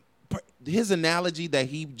 His analogy that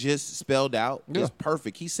he just spelled out Yeah. is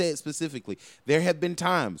perfect. He said specifically, there have been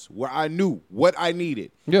times where I knew what I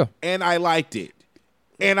needed. Yeah. And I liked it.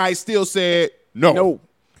 And I still said no. No.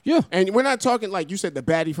 Yeah. And we're not talking like you said, the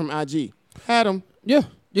baddie from IG. Had him. Yeah.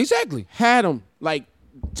 Exactly. Had him. Like,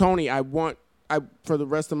 Tony, for the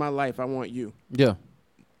rest of my life, I want you. Yeah.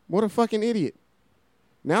 What a fucking idiot.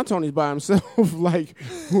 Now Tony's by himself, like,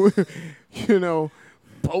 you know,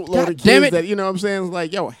 boatload God of damn kids it. that, you know what I'm saying? It's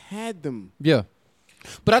like, yo, had them. Yeah.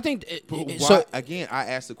 But I think Why, so. again, I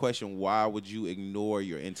asked the question: why would you ignore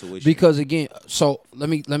your intuition? Because again, so let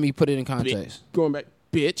me put it in context. Going back,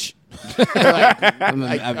 bitch.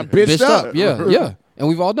 I bitched up. Yeah, and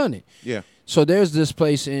we've all done it. yeah, So there's this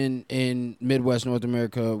place in Midwest North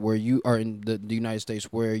America where you are in the United States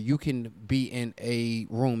where you can be in a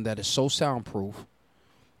room that is so soundproof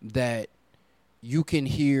that you can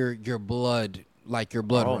hear your blood, like your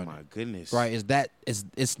blood oh running. my goodness, Right?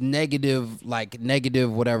 It's negative, like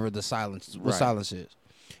negative, whatever the silence, what Right. silence is.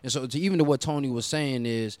 And so even to what Tony was saying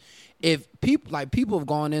is, if people have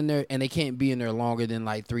gone in there and they can't be in there longer than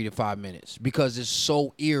like 3 to 5 minutes because it's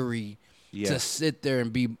so eerie Yeah. to sit there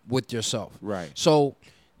and be with yourself. Right. So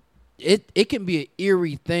it can be an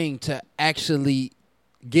eerie thing to actually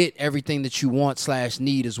get everything that you want /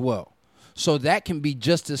 need as well. So that can be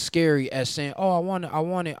just as scary as saying, "Oh, I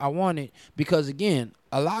want it," because again,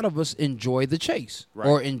 a lot of us enjoy the chase Right.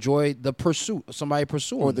 or enjoy the pursuit, somebody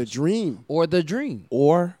pursuing Or the us. dream. or the dream.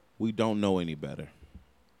 Or we don't know any better.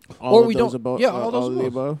 All Or of we those don't- above, yeah, all those of the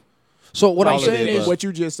above. above. So what All I'm of the saying is, above. What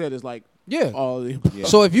you just said is like yeah. all of the above. Yeah.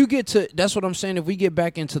 So if you get to, that's what I'm saying. If we get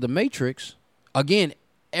back into the Matrix again,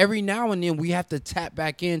 every now and then we have to tap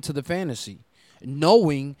back into the fantasy,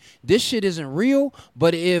 knowing this shit isn't real.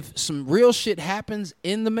 But if some real shit happens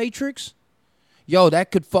in the Matrix, yo,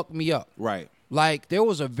 that could fuck me up. Right. Like there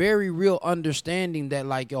was a very real understanding that,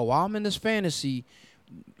 like, yo, while I'm in this fantasy,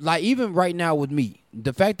 like even right now with me,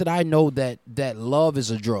 the fact that I know that love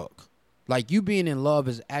is a drug. Like you being in love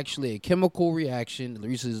is actually a chemical reaction. It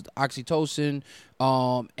releases oxytocin,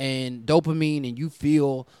 and dopamine, and you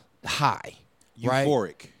feel high, right?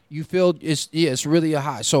 Euphoric. You feel it's really a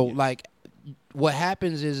high. So like, what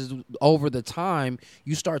happens is over the time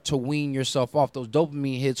you start to wean yourself off. Those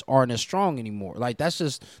dopamine hits aren't as strong anymore. Like that's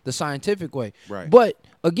just the scientific way. Right. But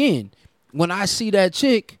again, when I see that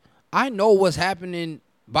chick, I know what's happening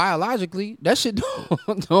biologically. That shit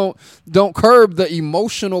don't curb the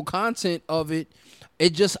emotional content of it.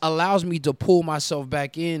 It just allows me to pull myself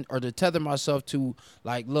back in or to tether myself to,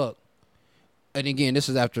 like, look. And again, this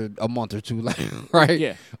is after a month or two, like, right?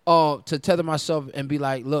 Yeah. To tether myself and be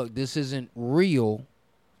like, look, this isn't real.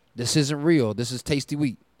 This isn't real. This is tasty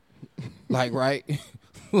wheat. Like, right?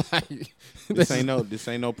 Like This ain't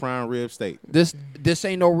no prime rib steak. this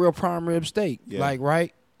ain't no real prime rib steak. Yeah. Like,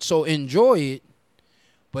 right? So enjoy it,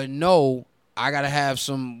 but no, I gotta have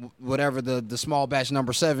some whatever the small batch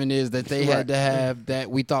number 7 is that they had to have that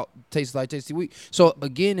we thought tasted like tasty wheat. So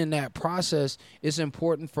again, in that process, it's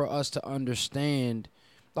important for us to understand.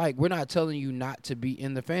 Like, we're not telling you not to be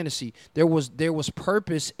in the fantasy. There was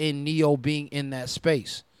purpose in Neo being in that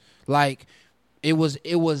space. Like, it was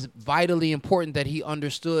vitally important that he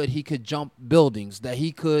understood he could jump buildings, that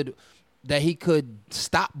he could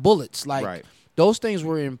stop bullets. Like, Right. those things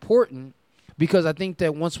were important because I think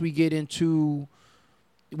that once we get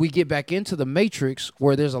back into the Matrix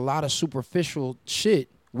where there's a lot of superficial shit,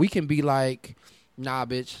 we can be like, nah,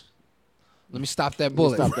 bitch, let me stop that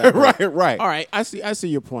bullet. Stop that. Right. All right, I see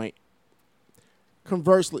your point.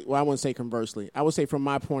 Conversely, well, I wouldn't say conversely. I would say from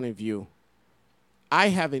my point of view, I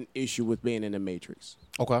have an issue with being in the Matrix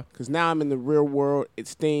Okay. because now I'm in the real world. It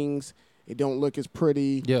stings. It don't look as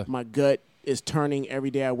pretty. Yeah. My gut is turning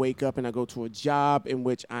every day. I wake up and I go to a job in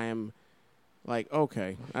which I am like,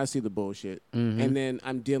 okay, I see the bullshit, and then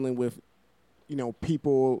I'm dealing with,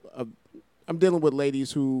 people. I'm dealing with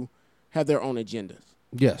ladies who have their own agendas.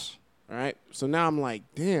 Yes. All right. So now I'm like,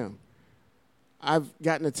 damn, I've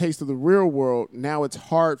gotten a taste of the real world. Now it's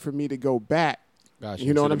hard for me to go back. Gotcha.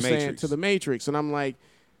 You know To what the I'm saying? Matrix. To the Matrix. And I'm like,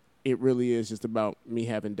 it really is just about me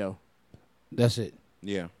having dough. That's it.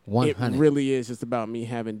 Yeah. 100. It really is just about me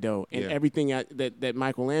having dough. And Yeah. everything that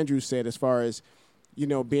Michael Andrews said as far as,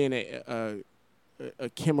 being a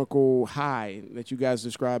chemical high that you guys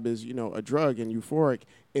describe as, a drug and euphoric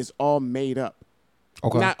is all made up.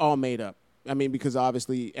 Okay. Not all made up. I mean, because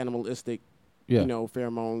obviously animalistic, Yeah.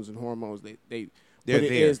 pheromones and hormones, They're but there.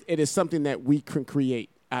 it is something that we can create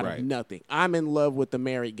out Right. of nothing. I'm in love with the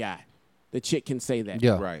married guy. The chick can say that.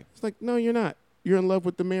 Yeah. Right. It's like, no, you're not. You're in love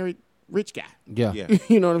with the married rich guy. Yeah. Yeah.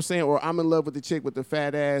 You know what I'm saying? Or I'm in love with the chick with the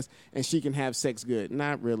fat ass and she can have sex good.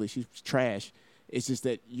 Not really. She's trash. It's just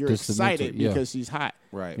that you're Just the excited mental- yeah. because she's hot.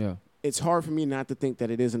 Right. Yeah. It's hard for me not to think that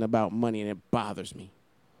it isn't about money, and it bothers me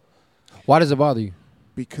Why does it bother you?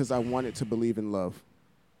 because I wanted to believe in love.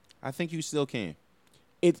 I think you still can.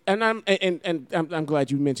 I'm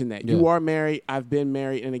glad you mentioned that. Yeah. You are married. I've been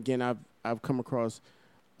married, and again, I've come across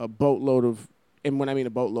a boatload of, and when I mean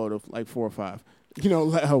a boatload of, like 4 or 5,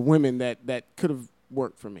 women that could have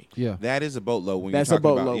worked for me. Yeah. That is a boatload when That's you're a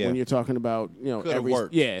talking boatload about, when you're talking about Could've every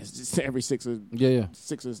worked. it's just every 6 or Yeah.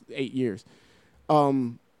 6 or 8 years.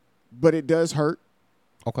 But it does hurt.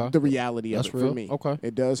 Okay. The reality of That's it real. for me. Okay.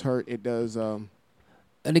 It does hurt. It does. And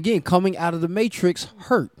again, coming out of the Matrix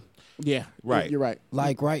hurt. Yeah. Right. You're right.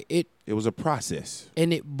 Like, right, it was a process.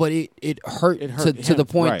 and it hurt, It hurt to the him.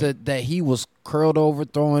 point Right. that he was curled over,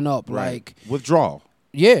 throwing up. Right. Like, Withdrawal.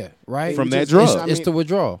 yeah, right. From It that just- drug. it's- I It's mean, the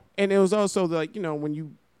withdrawal. and it was also like, when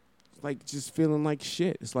you like just feeling like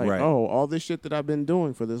shit. It's like, Right. oh, all this shit that I've been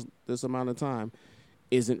doing for this amount of time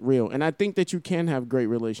isn't real. And I think that you can have great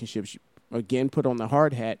relationships. Again, put on the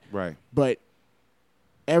hard hat, Right. but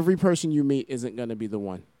every person you meet isn't going to be the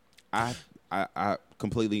one. I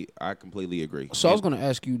completely agree. So I was going to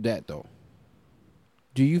ask you that though.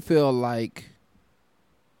 Do you feel like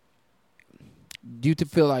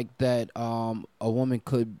that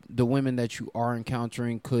the women that you are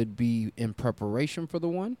encountering could be in preparation for the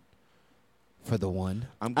one? For the one.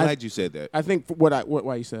 I'm glad you said that I think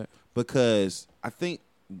why you said because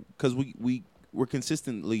we're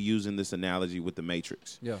consistently using this analogy with the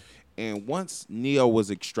Matrix. Yeah. And once Neo was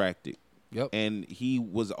extracted, Yep. and he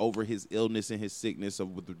was over his illness and his sickness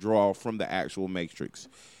of withdrawal from the actual Matrix,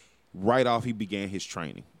 right off he began his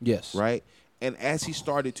training. Yes. Right? And as he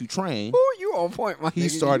started to train, Ooh, you on point, my he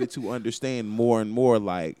nigga. started to understand more and more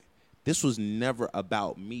like this was never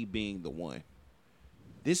about me being the one.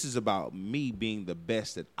 This is about me being the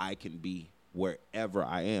best that I can be wherever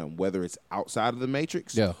I am, whether it's outside of the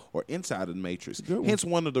Matrix or inside of the Matrix. Hence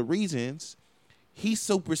one of the reasons he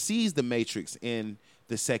supersedes the Matrix in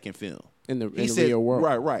the second film. In the real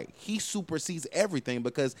world. Right. He supersedes everything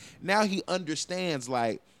because now he understands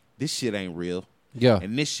like this shit ain't real. Yeah.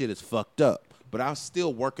 And this shit is fucked up. But I'm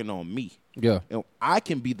still working on me. Yeah. And I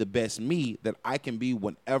can be the best me that I can be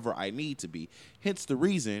whenever I need to be. Hence the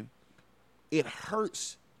reason it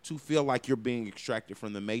hurts to feel like you're being extracted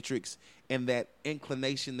from the Matrix and that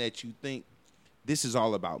inclination that you think this is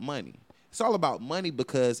all about money. It's all about money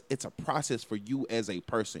because it's a process for you as a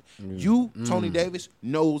person. You, Tony Davis,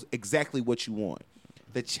 knows exactly what you want.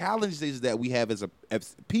 The challenges that we have as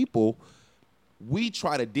people, we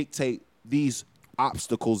try to dictate these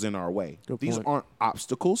obstacles in our way. Good These point. aren't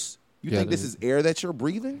obstacles. You Yeah, think this is air that you're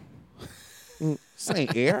breathing? This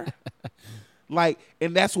ain't air. Like,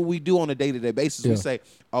 and that's what we do on a day-to-day basis. Yeah. We say,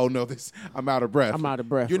 "Oh no, I'm out of breath." I'm out of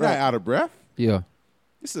breath, You're right. not out of breath. Yeah.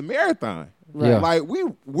 It's a marathon. Right. Yeah. Like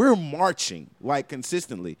we're marching like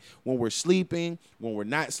consistently when we're sleeping, when we're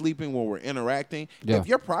not sleeping, when we're interacting. Yeah. If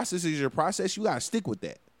your process is your process, you gotta stick with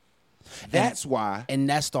that. That's why And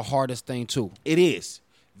that's the hardest thing too. it is.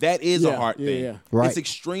 That is a Yeah, hard yeah, thing. yeah. Right. It's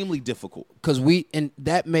extremely difficult. Because and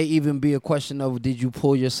that may even be a question of did you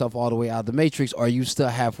pull yourself all the way out of the Matrix or are you still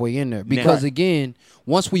halfway in there? Because Right. again,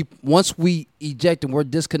 once we eject and we're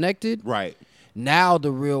disconnected, Right. now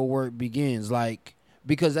the real work begins. Like,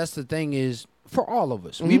 because that's the thing is, for all of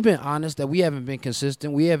us, we've been honest that we haven't been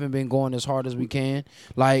consistent. We haven't been going as hard as we can.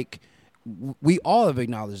 Like, we all have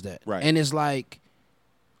acknowledged that. Right. And it's like,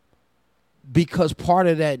 because part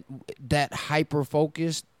of that hyper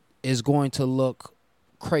focus is going to look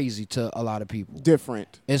crazy to a lot of people.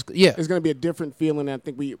 Different. It's It's going to be a different feeling. I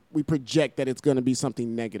think we project that it's going to be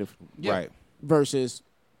something negative Yeah. Right. versus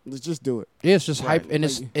let's just do it. It's just Right. hype,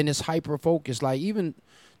 and it's hyper focused. Like even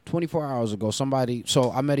 24 hours ago,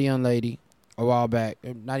 so I met a young lady a while back,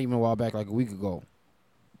 not even a while back, like a week ago.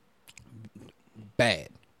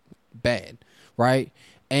 Bad, right?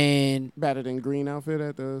 And Better than green outfit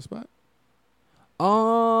at the spot.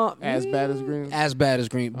 as bad as green? as bad as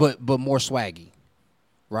green, but more swaggy,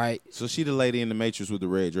 right? So she the lady in the Matrix with the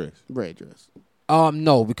red dress. Red dress.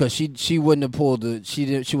 No, because she wouldn't have pulled she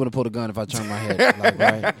wouldn't have pulled a gun if I turned my head, like,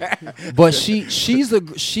 right? But she's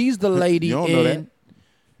the lady You don't know in.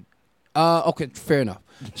 Okay, fair enough.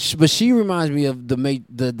 But she reminds me of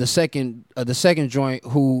the second joint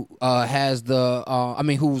who has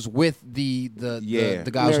who's with the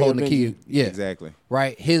guy who's Mary holding the key. Benji. Yeah, Exactly.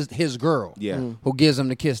 right. His girl. Yeah. Who gives him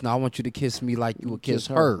the kiss? Now I want you to kiss me like you would kiss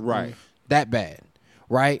her. Right. That bad.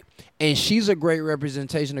 Right? And she's a great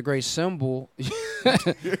representation, a great symbol.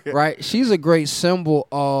 Right? She's a great symbol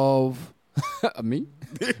of me.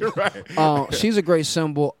 Right. She's a great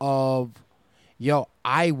symbol of, yo,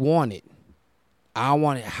 I want it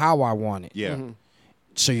how I want it. Yeah.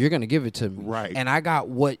 So you're gonna give it to me. Right. And I got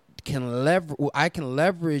I can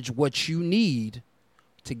leverage what you need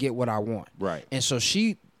to get what I want. Right. And so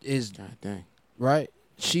she is God dang. right.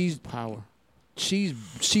 She's Power. she's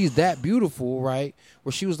that beautiful, right?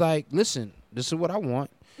 Where she was like, listen, this is what I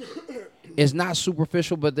want. It's not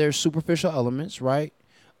superficial, but there's superficial elements, right?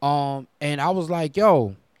 And I was like,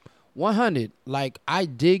 yo, 100, like I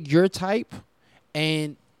dig your type,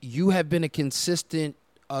 and you have been a consistent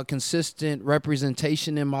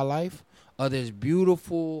representation in my life of this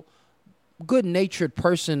beautiful, good-natured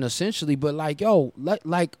person, essentially. But like, yo,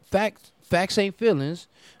 like facts ain't feelings,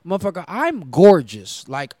 motherfucker. I'm gorgeous.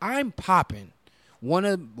 Like, I'm popping. One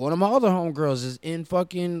of my other homegirls is in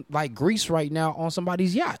fucking like Greece right now on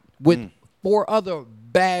somebody's yacht with 4 other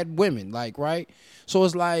bad women. Like, right? So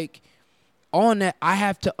it's like, on that, I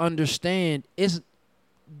have to understand this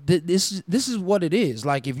is what it is.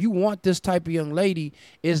 Like, if you want this type of young lady,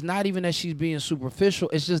 it's not even that she's being superficial.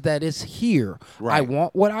 It's just that it's here. Right. I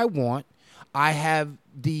want what I want. I have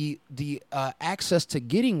the access to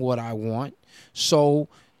getting what I want. So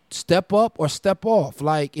step up or step off.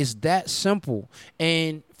 Like, it's that simple.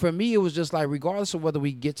 And for me, it was just like, regardless of whether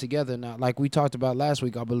we get together or not, like we talked about last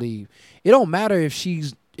week, I believe, it don't matter if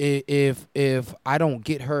she's if I don't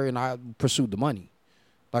get her and I pursued the money.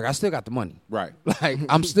 Like, I still got the money. Right. Like,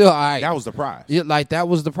 I'm still all right. That was the prize. Yeah, like, that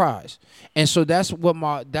was the prize. And so that's what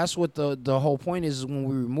the whole point is when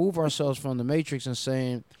we remove ourselves from the matrix and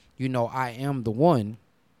saying, you know, I am the one.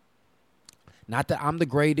 Not that I'm the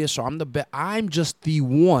greatest or I'm the best. I'm just the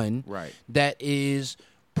one Right. that is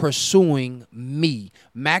pursuing me,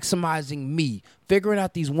 maximizing me, figuring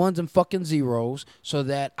out these ones and fucking zeros so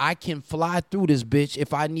that I can fly through this bitch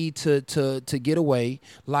if I need to get away.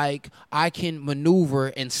 Like, I can maneuver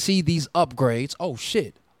and see these upgrades. Oh,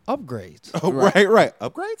 shit. Upgrades. Oh, right.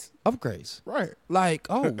 Upgrades? Upgrades. Right. Like,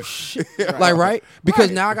 oh, shit. Like, right?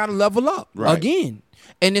 Because now I got to level up again.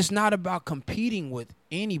 And it's not about competing with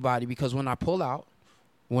anybody, because when I pull out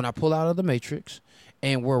of the matrix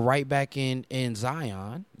and we're right back in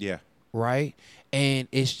Zion, Yeah. right? And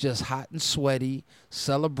it's just hot and sweaty,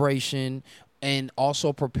 celebration, and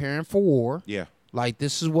also preparing for war. Yeah. Like,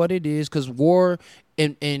 this is what it is, because war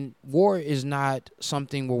and war is not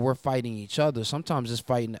something where we're fighting each other. Sometimes it's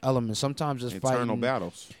fighting the elements. Sometimes it's Internal fighting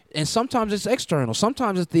battles. And sometimes it's external.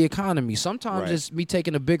 Sometimes it's the economy. Sometimes Right. it's me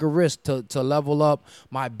taking a bigger risk to level up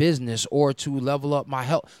my business or to level up my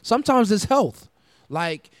health. Sometimes it's health.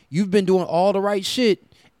 Like, you've been doing all the right shit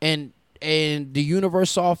and the universe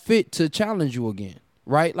saw fit to challenge you again.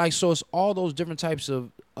 Right? Like, so it's all those different types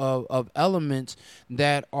of elements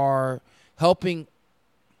that are helping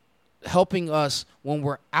us when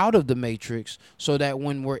we're out of the matrix, so that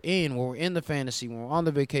when we're in the fantasy, when we're on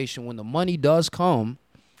the vacation, when the money does come,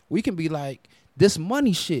 we can be like, this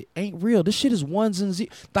money shit ain't real. This shit is ones and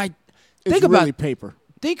zeros. Like, It's really paper.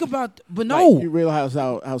 But no. Like, you realize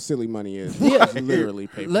how silly money is. Yeah. It's literally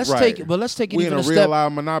paper. Let's Right. take it We in even a a real step.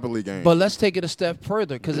 live Monopoly game. But let's take it a step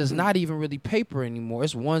further, because it's not even really paper anymore.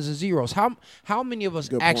 It's ones and zeros. How many of us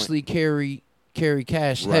Good point. actually carry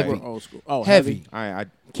cash Right. heavy? We're old school. Oh, Heavy. I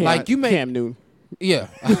Like, you may- Cam Newton. Yeah,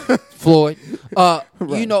 Floyd. Right.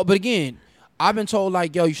 You know, but again, I've been told,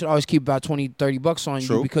 like, yo, you should always keep about $20-$30 on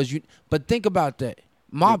True. you, because you. But think about that.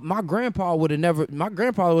 My grandpa would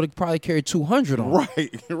have probably carried 200 on.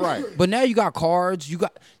 right. But now you got cards.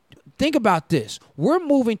 Think about this. We're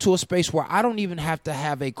moving to a space where I don't even have to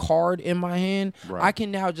have a card in my hand. Right. I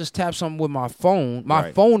can now just tap something with my phone. My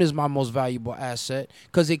Right. phone is my most valuable asset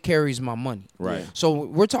because it carries my money. Right. So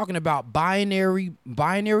we're talking about binary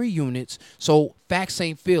units. So facts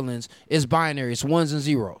ain't feelings. It's binary. It's ones and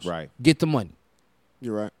zeros. Right. Get the money.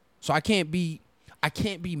 You're right. So I can't be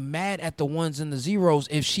mad at the ones and the zeros.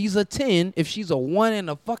 If she's a 10, if she's a 1 and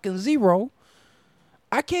a fucking 0,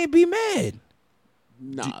 I can't be mad.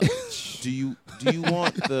 Nah. Do you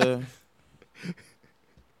want the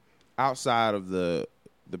outside of the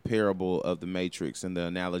parable of the Matrix and the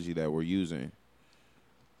analogy that we're using?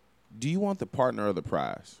 Do you want the partner or the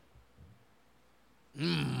prize?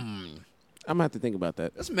 I'm gonna have to think about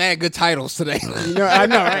that. That's mad good titles today. You know, I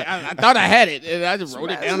know. Right? I thought I had it, and I just wrote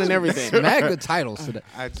it down and everything. Mad good titles today.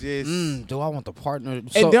 I just Do I want the partner?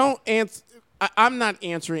 And don't answer. I'm not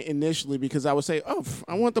answering initially because I would say, "Oh,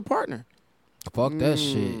 I want the partner." Fuck that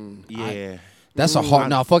shit. yeah. That's a hard.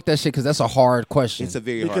 No, fuck that shit, because that's a hard question. It's a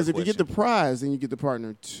very Because hard if you get the question. prize, then you get the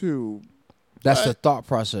partner too. That's the thought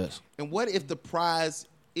process. And what if the prize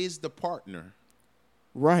is the partner?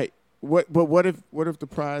 Right. But what if the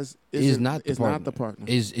prize Is not the partner. not the partner?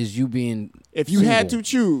 Is you being If you had single. to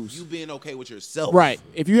choose, You being okay with yourself, right?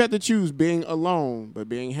 If you had to choose being alone but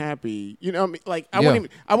being happy, you know, what I mean? Like I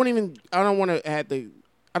don't want to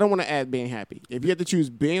add being happy. If you had to choose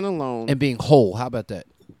being alone, and being whole. How about that?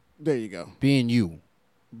 there you go. Being you,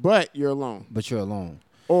 But you're alone, but you're alone.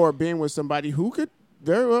 or being with somebody who could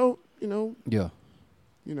very well, you know,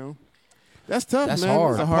 that's tough. That's man.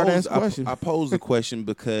 hard. It's a hard ass question. I pose the question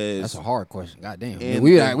because That's a hard question. Goddamn. And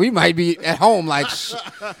We might be at home like,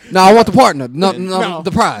 no, I want the partner. No,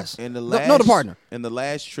 the prize. in the No, last no, the partner. in the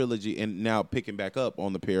last trilogy, and now picking back up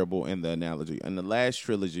on the parable and the analogy, in the last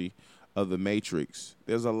trilogy, of the Matrix,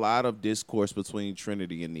 there's a lot of discourse between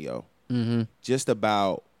Trinity and Neo. Mm-hmm. Just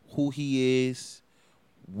about who he is,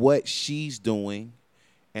 what she's doing,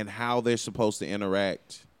 and how they're supposed to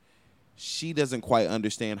interact. She doesn't quite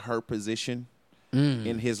understand her position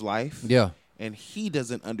in his life. Yeah. And he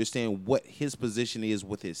doesn't understand what his position is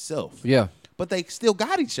with himself. Yeah. But they still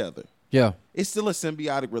got each other. Yeah. It's still a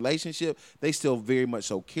symbiotic relationship. They still very much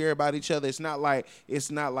so care about each other. It's not like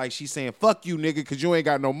she's saying, fuck you, nigga, because you ain't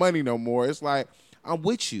got no money no more. It's like, I'm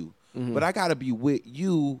with you. But I got to be with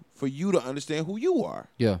you for you to understand who you are.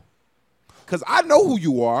 Yeah. Because I know who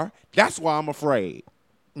you are. That's why I'm afraid.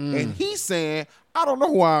 And he's saying, I don't know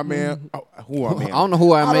who I am. Who I am. I don't know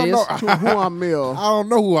who I am. Who I'm I don't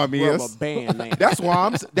know who I'm Rubber is. band man. That's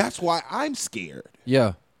why I'm scared.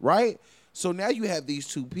 Yeah. Right? So now you have these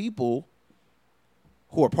two people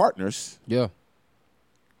who are partners, Yeah.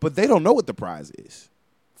 but they don't know what the prize is.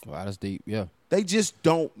 Wow, that's deep. Yeah. They just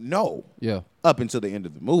don't know Yeah. up until the end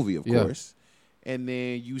of the movie, of Yeah. course. And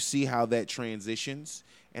then you see how that transitions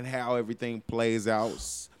and how everything plays out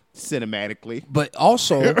cinematically. But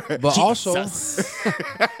also,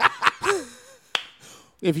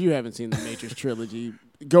 If you haven't seen the Matrix trilogy,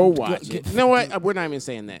 go watch it. You know what? We're not even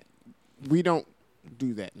saying that. We don't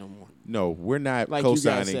do that no more. No, we're not Like you guys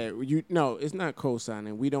co-signing. said, no, it's not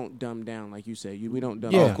co-signing. We don't dumb down like you said. We don't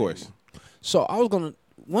dumb Yeah. down. Of course. so I was gonna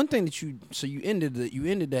one thing that you ended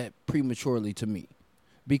that prematurely to me,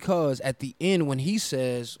 because at the end when he's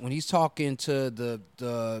talking to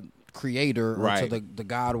the creator or Right. to the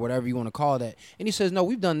God or whatever you want to call that, and he says, no,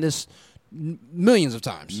 we've done this millions of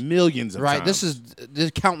times. Millions of Right, times. this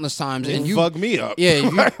is countless times, and you fuck me up. Yeah,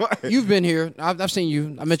 you've been here. I've seen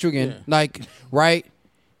you. I met you again. Yeah. Like, right?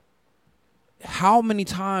 How many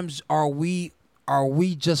times are we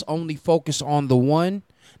just only focused on the one,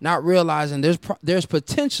 not realizing there's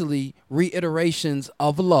potentially reiterations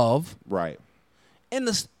of love, Right. and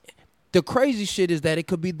the crazy shit is that it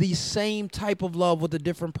could be the same type of love with a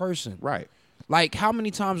different person. Right. Like, how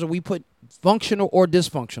many times are we put functional or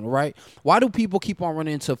dysfunctional, right? Why do people keep on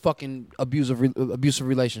running into fucking abusive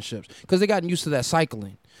relationships? Because they gotten used to that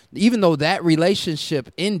cycling. Even though that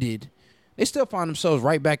relationship ended, they still find themselves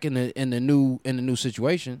right back in the new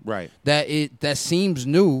situation. Right. That seems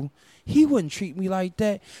new. He wouldn't treat me like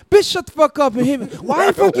that. Bitch, shut the fuck up and hit me. Why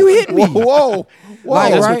the fuck you hit me? Whoa.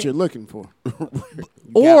 Like, That's right? what you're looking for. You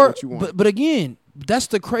got Or, what you want. but again, that's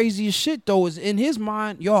the craziest shit though. Is in his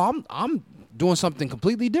mind, yo, I'm doing something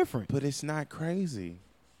completely different. But it's not crazy.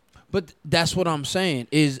 But that's what I'm saying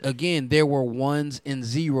is, again, there were ones and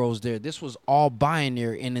zeros there. This was all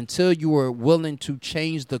binary, and until you were willing to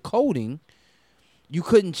change the coding, you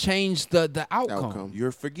couldn't change the outcome.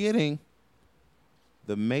 You're forgetting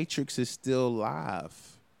the Matrix is still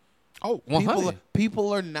live. Oh, 100.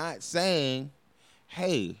 People are not saying,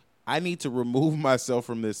 hey, I need to remove myself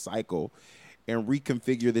from this cycle and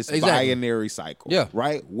reconfigure this Exactly. binary cycle. Yeah.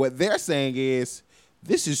 Right? What they're saying is,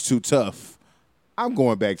 this is too tough. I'm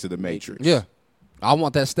going back to the Matrix. Yeah. I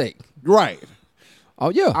want that steak. Right. Oh,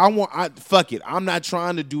 yeah. Fuck it. I'm not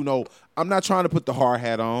trying to put the hard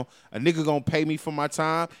hat on. A nigga gonna pay me for my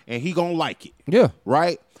time and he gonna like it. Yeah.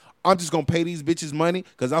 Right? I'm just gonna pay these bitches money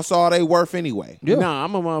because that's all they worth anyway. Yeah. Nah,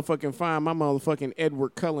 I'm a motherfucking find my motherfucking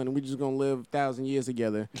Edward Cullen, and we just gonna live 1,000 years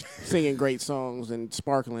together, singing great songs and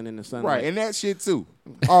sparkling in the sunlight. Right. And that shit too.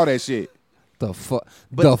 All that shit. The fuck.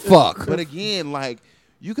 The fuck. But again, like,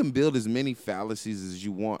 you can build as many fallacies as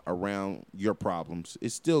you want around your problems.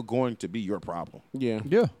 It's still going to be your problem. Yeah.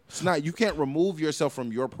 Yeah. It's not. You can't remove yourself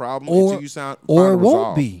from your problem Or until you find it a won't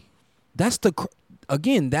resolve. be. That's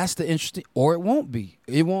that's the interesting. Or it won't be.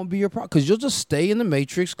 It won't be your problem because you'll just stay in the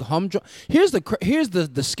matrix. Here's the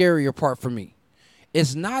scarier part for me.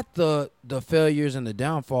 It's not the failures and the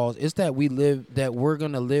downfalls. It's that we're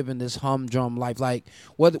gonna live in this humdrum life. Like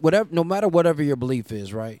whatever, no matter whatever your belief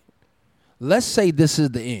is, right? Let's say this is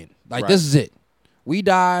the end. Like, Right. this is it. We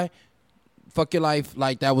die. Fuck your life.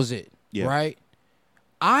 Like, that was it. Yeah. Right?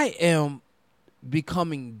 I am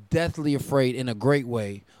becoming deathly afraid in a great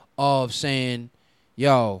way of saying,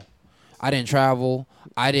 yo, I didn't travel.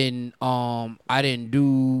 I didn't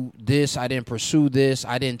do this. I didn't pursue this.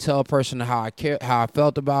 I didn't tell a person how I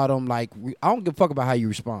felt about them. Like, I don't give a fuck about how you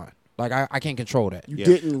respond. Like, I can't control that. You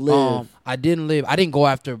didn't live. I didn't live. I didn't go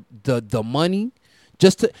after the money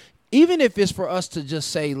just to, even if it's for us to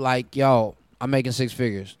just say, like, yo, I'm making 6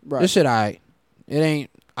 figures. Right. This shit, it ain't.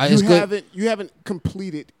 It's good. You haven't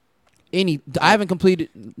completed. I haven't completed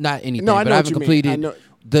not anything, No, I but know I what haven't you mean. I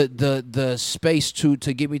completed know. the space to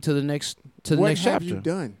get me to the next What next have chapter. you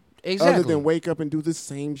done? Exactly. Other than wake up and do the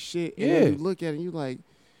same shit. And Yeah. then you look at it and you like,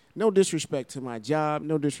 no disrespect to my job,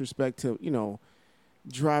 no disrespect to,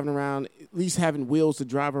 driving around, at least having wheels to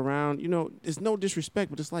drive around. You know, it's no disrespect,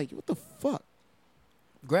 but it's like, what the fuck?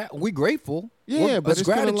 We grateful. Yeah, but it's it's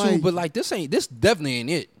kinda gratitude. like- But like this definitely ain't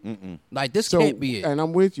it. Like this can't be it. And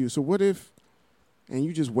I'm with you. So what if, and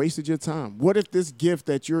you just wasted your time? What if this gift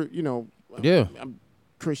that you're, you know, Yeah. I'm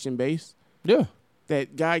Christian based, Yeah.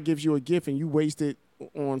 that God gives you a gift and you waste it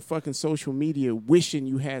on fucking social media wishing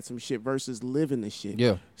you had some shit versus living the shit.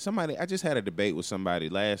 Yeah. I just had a debate with somebody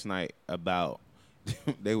last night about,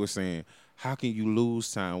 they were saying, how can you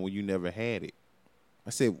lose time when you never had it?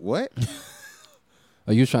 I said, what?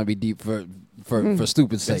 Oh, you trying to be deep for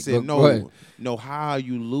stupid I sake. said, Go ahead. no, how are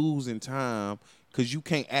you losing time? Because you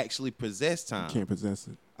can't actually possess time. Can't possess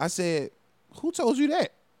it. I said, who told you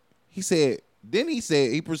that? He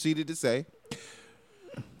proceeded to say,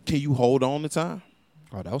 can you hold on to time?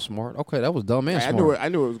 Oh, that was smart. Okay, that was dumb and I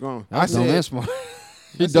smart. knew it was going. That was I dumb said- and smart.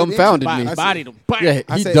 He said dumbfounded interesting. me. I Body to body. Yeah,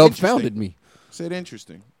 I he said dumbfounded interesting. me. Said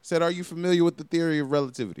interesting. Said, are you familiar with the theory of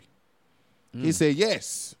relativity? He said,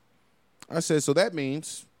 yes. I said, so that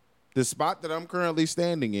means the spot that I'm currently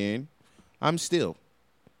standing in, I'm still.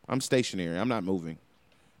 I'm stationary. I'm not moving.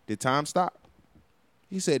 Did time stop?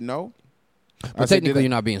 He said, no. But technically, you're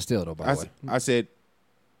not being still, though, by the way.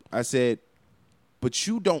 I said, but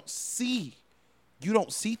you don't see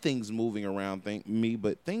things moving around me,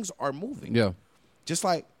 but things are moving. Yeah. Just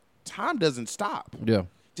like time doesn't stop. Yeah.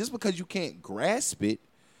 Just because you can't grasp it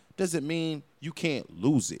doesn't mean you can't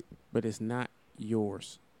lose it. But it's not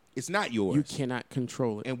yours. It's not yours. You cannot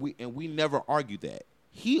control it. And we never argued that.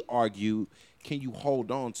 He argued, can you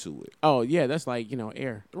hold on to it? Oh, yeah, that's like, you know,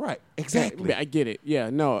 air. Right. Exactly. I get it. Yeah,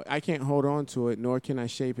 no, I can't hold on to it, nor can I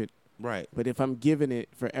shape it. Right. But if I'm giving it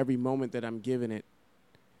for every moment that I'm giving it,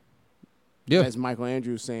 Yeah. as Michael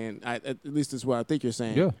Andrews saying, at least that's what I think you're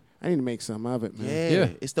saying. Yeah. I need to make something of it, man. Yeah. Yeah.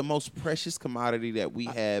 It's the most precious commodity that we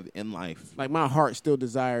have in life. Like my heart still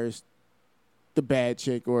desires the bad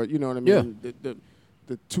chick, or you know what I mean? Yeah.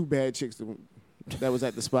 The two bad chicks that was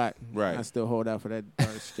at the spot. Right. I still hold out for that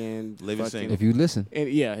dark skin. Living fucking- single. If you listen, And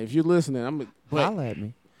yeah, if you're listening, but holla at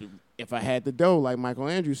me. if I had the dough, like Michael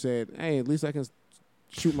Andrews said, hey, at least I can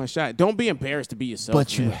shoot my shot. Don't be embarrassed to be yourself.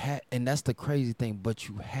 But you man. had, and that's the crazy thing. But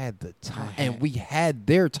you had the time, had- and we had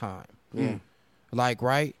their time. Yeah. Like,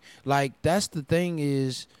 right? Like, that's the thing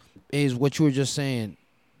is what you were just saying.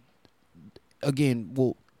 Again,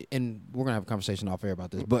 well, and we're gonna have a conversation off air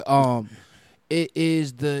about this, but it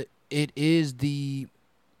is the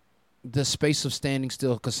space of standing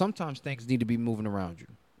still, because sometimes things need to be moving around you,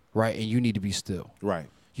 right? And you need to be still. Right.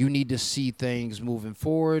 You need to see things moving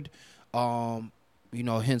forward. You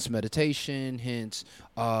know, hence meditation, hence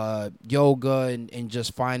yoga, and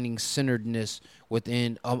just finding centeredness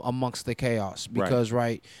within amongst the chaos. Because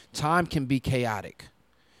right, time can be chaotic,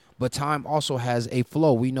 but time also has a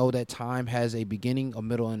flow. We know that time has a beginning, a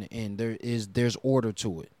middle, and an end. There's order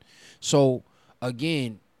to it. So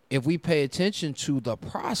again, if we pay attention to the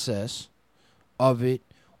process of it,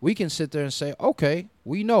 we can sit there and say, okay,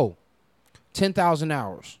 we know 10,000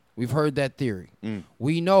 hours. We've heard that theory.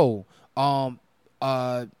 We know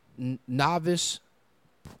novice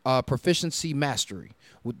proficiency mastery.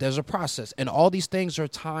 There's a process, and all these things are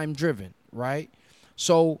time driven, right?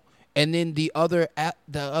 So, and then the other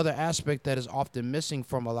aspect that is often missing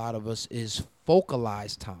from a lot of us is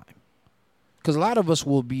focalized time. Because a lot of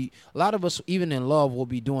us even in love will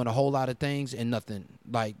be doing a whole lot of things and nothing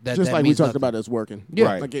like that. Just that like we means talked nothing. about us working. Yeah.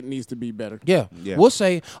 Right. Like it needs to be better. Yeah. Yeah. We'll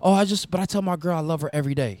say, but I tell my girl I love her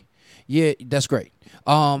every day. Yeah, that's great.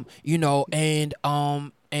 You know, and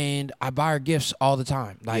I buy her gifts all the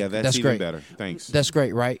time. Like, yeah, that's even great. better. Thanks. That's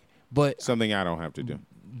great, right? But Something I don't have to do.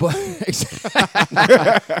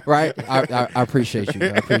 right, I appreciate you.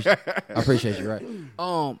 I appreciate you.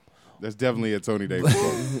 Right. That's definitely a Tony Davis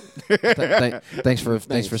quote.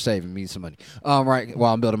 Thanks for saving me some money. Right,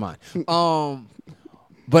 while I'm building mine.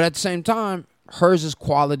 But at the same time, hers is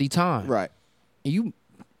quality time. Right. And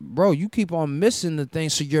you keep on missing the thing,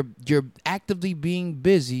 so you're actively being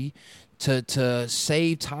busy to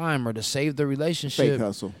save time or to save the relationship. Fake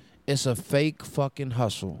hustle. It's a fake fucking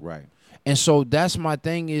hustle. Right. And so that's my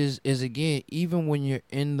thing is again, even when you're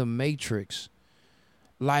in the Matrix,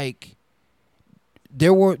 like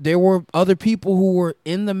there were other people who were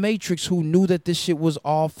in the Matrix who knew that this shit was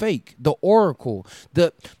all fake. The Oracle,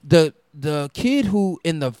 the kid who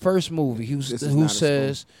in the first movie who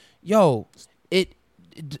says, "Yo,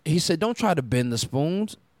 he said, don't try to bend the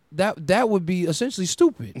spoons. That would be essentially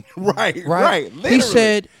stupid." Right. Right. Literally. He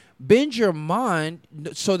said, bend your mind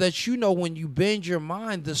so that you know when you bend your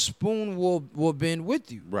mind, the spoon will bend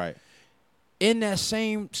with you. Right. In that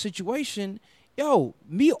same situation,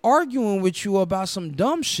 me arguing with you about some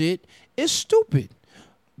dumb shit is stupid.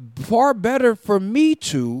 far better for me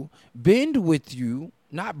to bend with you,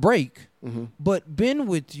 not break, but bend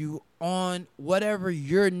with you on whatever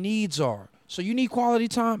your needs are. So you need quality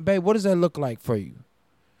time, babe. What does that look like for you?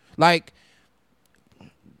 Like a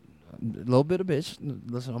little bit of bitch.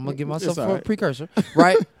 Listen, I'm gonna give myself a precursor,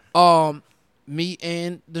 right? Me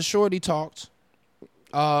and the shorty talked.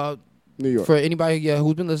 New York. For anybody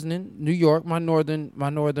who's been listening, New York, my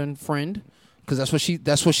northern friend, because that's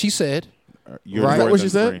what she said. Right? Is that what she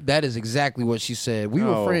said? Friend. That is exactly what she said. We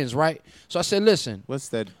were friends, right? So I said, listen, What's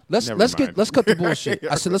that? let's cut the bullshit.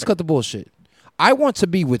 I said, let's cut the bullshit. I want to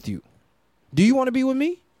be with you. Do you want to be with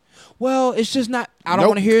me? Well, it's just not. I don't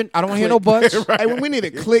want to hear. I don't want to hear no buts. Hey, we need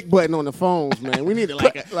a click button on the phones, man. We need it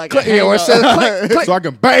like Click, where it says click, click. So I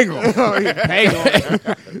can bang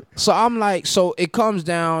them. So I'm like, so it comes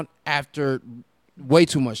down after way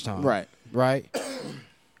too much time. Right. Right.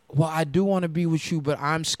 Well, I do want to be with you, but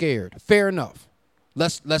I'm scared. Fair enough.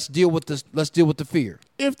 Let's deal with this. Let's deal with the fear.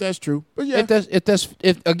 If that's true, but yeah, If that's but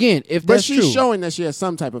that's she's true. showing that she has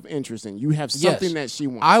some type of interest in you. Have something that she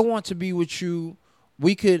wants. I want to be with you.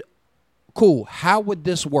 We could. Cool. How would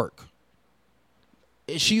this work?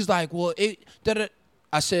 She's like, well,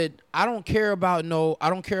 I said, I don't care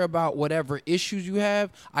about whatever issues you have.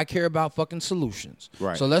 I care about fucking solutions.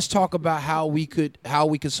 Right. So let's talk about how we could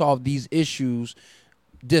solve these issues.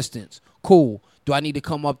 Distance. Cool. Do I need to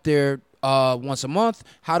come up there once a month?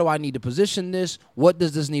 How do I need to position this? What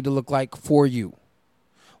does this need to look like for you?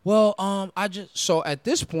 Well, so at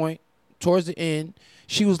this point, towards the end,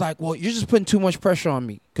 she was like, well, you're just putting too much pressure on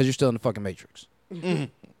me because you're still in the fucking Matrix.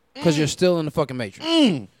 Because you're still in the fucking Matrix.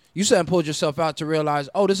 You sat and pulled yourself out to realize,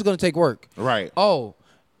 oh, this is going to take work. Right. Oh,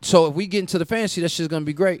 so if we get into the fantasy, that shit's going to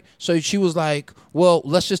be great. So she was like, well,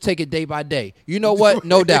 let's just take it day by day. You know what?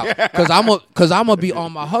 No doubt. Because I'm going to be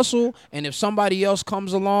on my hustle. And if somebody else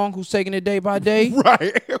comes along who's taking it day by day,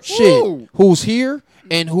 Right. shit, Woo. who's here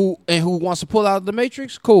and who wants to pull out of the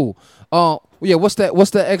Matrix, cool. Yeah, what's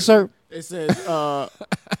the excerpt? It says,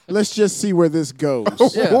 let's just see where this goes.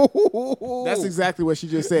 Yeah. That's exactly what she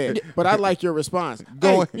just said. But I like your response.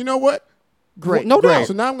 Go Hey, you know what? Great. No doubt.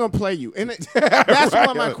 So now I'm going to play you. And that's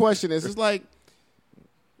what my question is. It's like,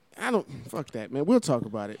 fuck that, man. We'll talk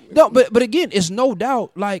about it. No, but again, it's no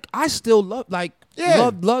doubt. Like I still love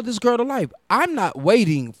this girl to life. I'm not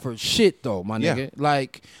waiting for shit though, my Yeah. nigga.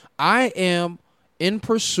 Like I am in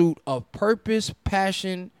pursuit of purpose,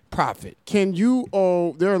 passion, profit. Can you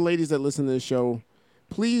all, there are ladies that listen to this show,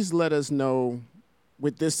 please let us know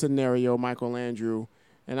with this scenario, Michael Andrew,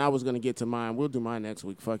 and I was going to get to mine. We'll do mine next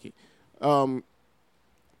week. Fuck it.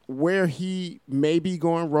 Where he may be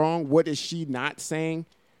going wrong. What is she not saying?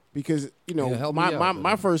 Because, help me out,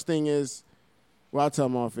 my first thing is, well, I'll tell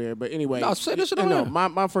them off air. But anyway, No, say this shit on air.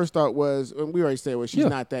 my first thought was, and we already said, well, she's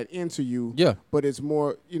not that into you. Yeah. But it's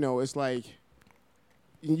more, it's like,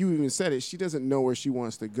 and you even said it, she doesn't know where she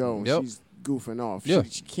wants to go. And Yep. she's goofing off. Yeah.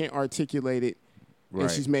 She can't articulate it, and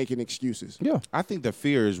Right. she's making excuses. Yeah. I think the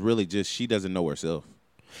fear is really just she doesn't know herself.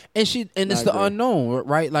 And it's I the agree. unknown,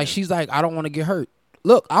 right? Like she's like, I don't want to get hurt.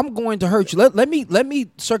 Look, I'm going to hurt you. Let me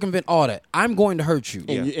circumvent all that. I'm going to hurt you.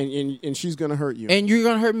 And, and she's going to hurt you. And you're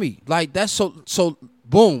gonna hurt me. Like that's so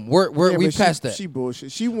boom, Yeah, we but passed that. She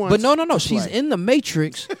bullshit. She wants But no, to she's play. in the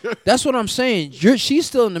Matrix. That's what I'm saying. She's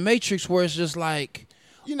still in the Matrix where it's just like,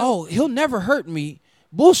 oh, he'll never hurt me.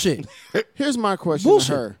 Bullshit. Here's my question Bullshit.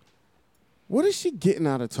 to her. What is she getting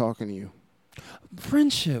out of talking to you?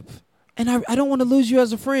 Friendship. And I don't want to lose you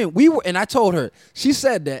as a friend. And I told her, she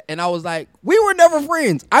said that, and I was like, we were never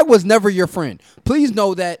friends. I was never your friend. Please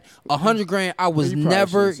know that $100,000, I was You probably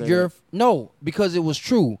never shouldn't say your that. no, because it was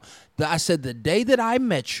true. I said the day that I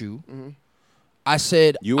met you, I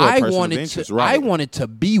said You were a person of wanted interest, to right. I wanted to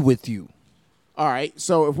be with you. All right,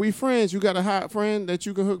 so if we friends, you got a hot friend that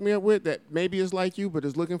you can hook me up with that maybe is like you but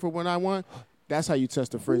is looking for what I want. That's how you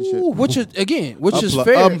test a friendship. Ooh, which is fair.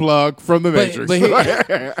 Unplug from the But-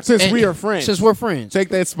 but Since we are friends. Since we're friends. Take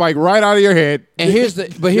that spike right out of your head. And here's the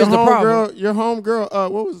your problem. Your homegirl,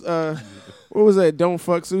 what was that? Don't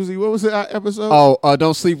fuck Susie. What was that episode?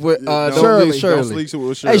 Don't sleep with Shirley. Don't sleep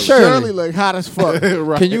with Hey, Shirley. Shirley. Shirley look hot as fuck.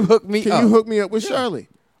 Right. Can you hook me Can up? you hook me up with Shirley?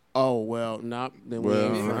 Oh well, nah. Then we Well,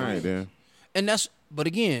 ain't all friends. right then. And but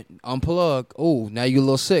again, unplug. Oh, now you a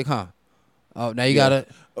little sick, huh? Oh, now you gotta.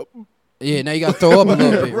 Yeah, now you gotta throw up a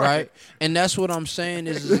little bit, right? And that's what I'm saying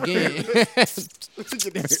is again.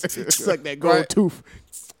 Suck that gold Right. tooth.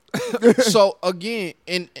 So again,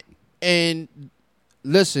 and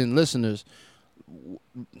listeners,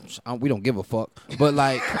 we don't give a fuck, but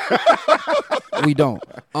like we don't.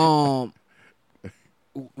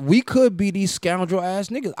 We could be these scoundrel ass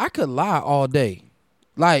niggas. I could lie all day,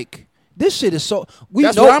 like This shit is so. We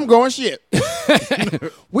That's know where I'm going. Shit.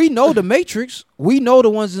 we know the Matrix. We know the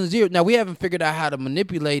ones and zeros. Now we haven't figured out how to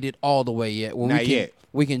manipulate it all the way yet. Well, Not yet.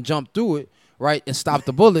 We can jump through it, right, and stop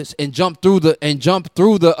the bullets and jump through the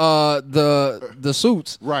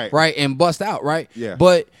suits, Right. and bust out, right. Yeah.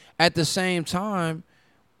 But at the same time,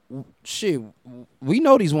 shit, we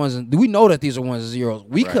know these ones. We know that these are ones and zeros.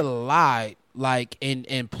 We Right. could lie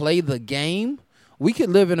and play the game. We could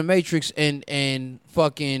live in a Matrix and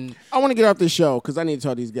fucking. I want to get off this show because I need to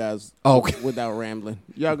talk to these guys Okay. without rambling.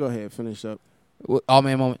 Y'all go ahead. Finish up. All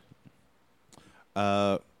man moment.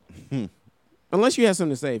 Unless you have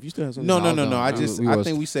something to say. If you still have something No, to say. no, no, no. I was-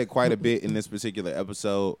 think we said quite a bit in this particular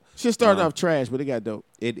episode. Shit started off trash, but it got dope.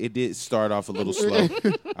 It did start off a little slow.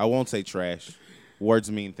 I won't say trash.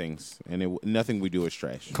 Words mean things, and nothing we do is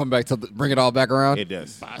trash. Come back to bring it all back around. It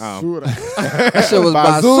does. That shit was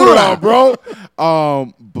Basura, basura.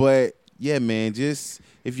 bro. But yeah, man, just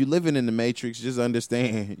if you're living in the Matrix, just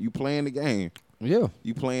understand you playing the game. Yeah,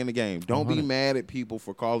 You playing the game. Don't be 100. mad at people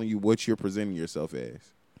for calling you what you're presenting yourself as.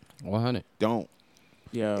 100. Don't.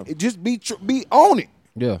 Yeah. Just be on it.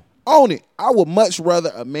 Yeah, Own it. I would much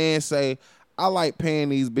rather a man say, I like paying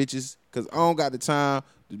these bitches because I don't got the time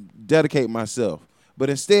to dedicate myself. But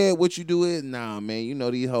instead, what you do is, nah, man, you know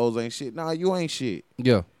these hoes ain't shit. Nah, you ain't shit.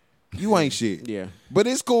 yeah, You ain't shit. Yeah. But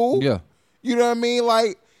it's cool. yeah, You know what I mean?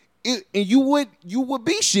 Like, and you would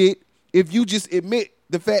be shit if you just admit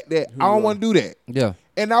the fact that I don't want to do that. yeah,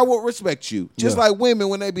 And I would respect you. Just Yeah. like women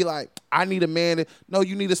when they be like, I need a man. No,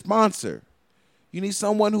 you need a sponsor. You need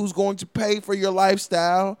someone who's going to pay for your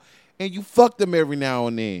lifestyle, and you fuck them every now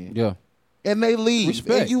and then. yeah, And they leave.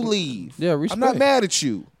 Respect. And you leave. Yeah, I'm not respect. mad at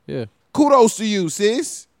you. yeah. Kudos to you,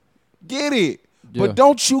 sis. Get it. Yeah. But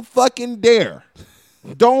don't you fucking dare.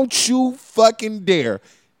 Don't you fucking dare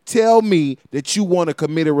tell me that you want a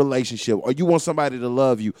committed relationship or you want somebody to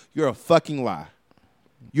love you. You're a fucking lie.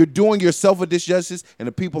 You're doing yourself a disjustice and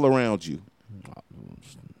the people around you.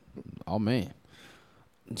 Oh man,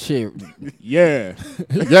 shit. Yeah.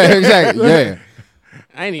 Yeah, exactly. Yeah,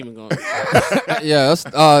 I ain't even going. yeah.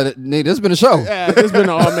 That's Nate, this has been a show. This has been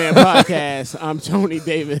the All Man Podcast. I'm Tony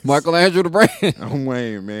Davis. Michael Andrew the Brand. I'm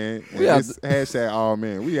Wayne, man. We out It's hashtag all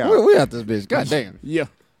man. We out. we out this bitch. God damn. Yeah.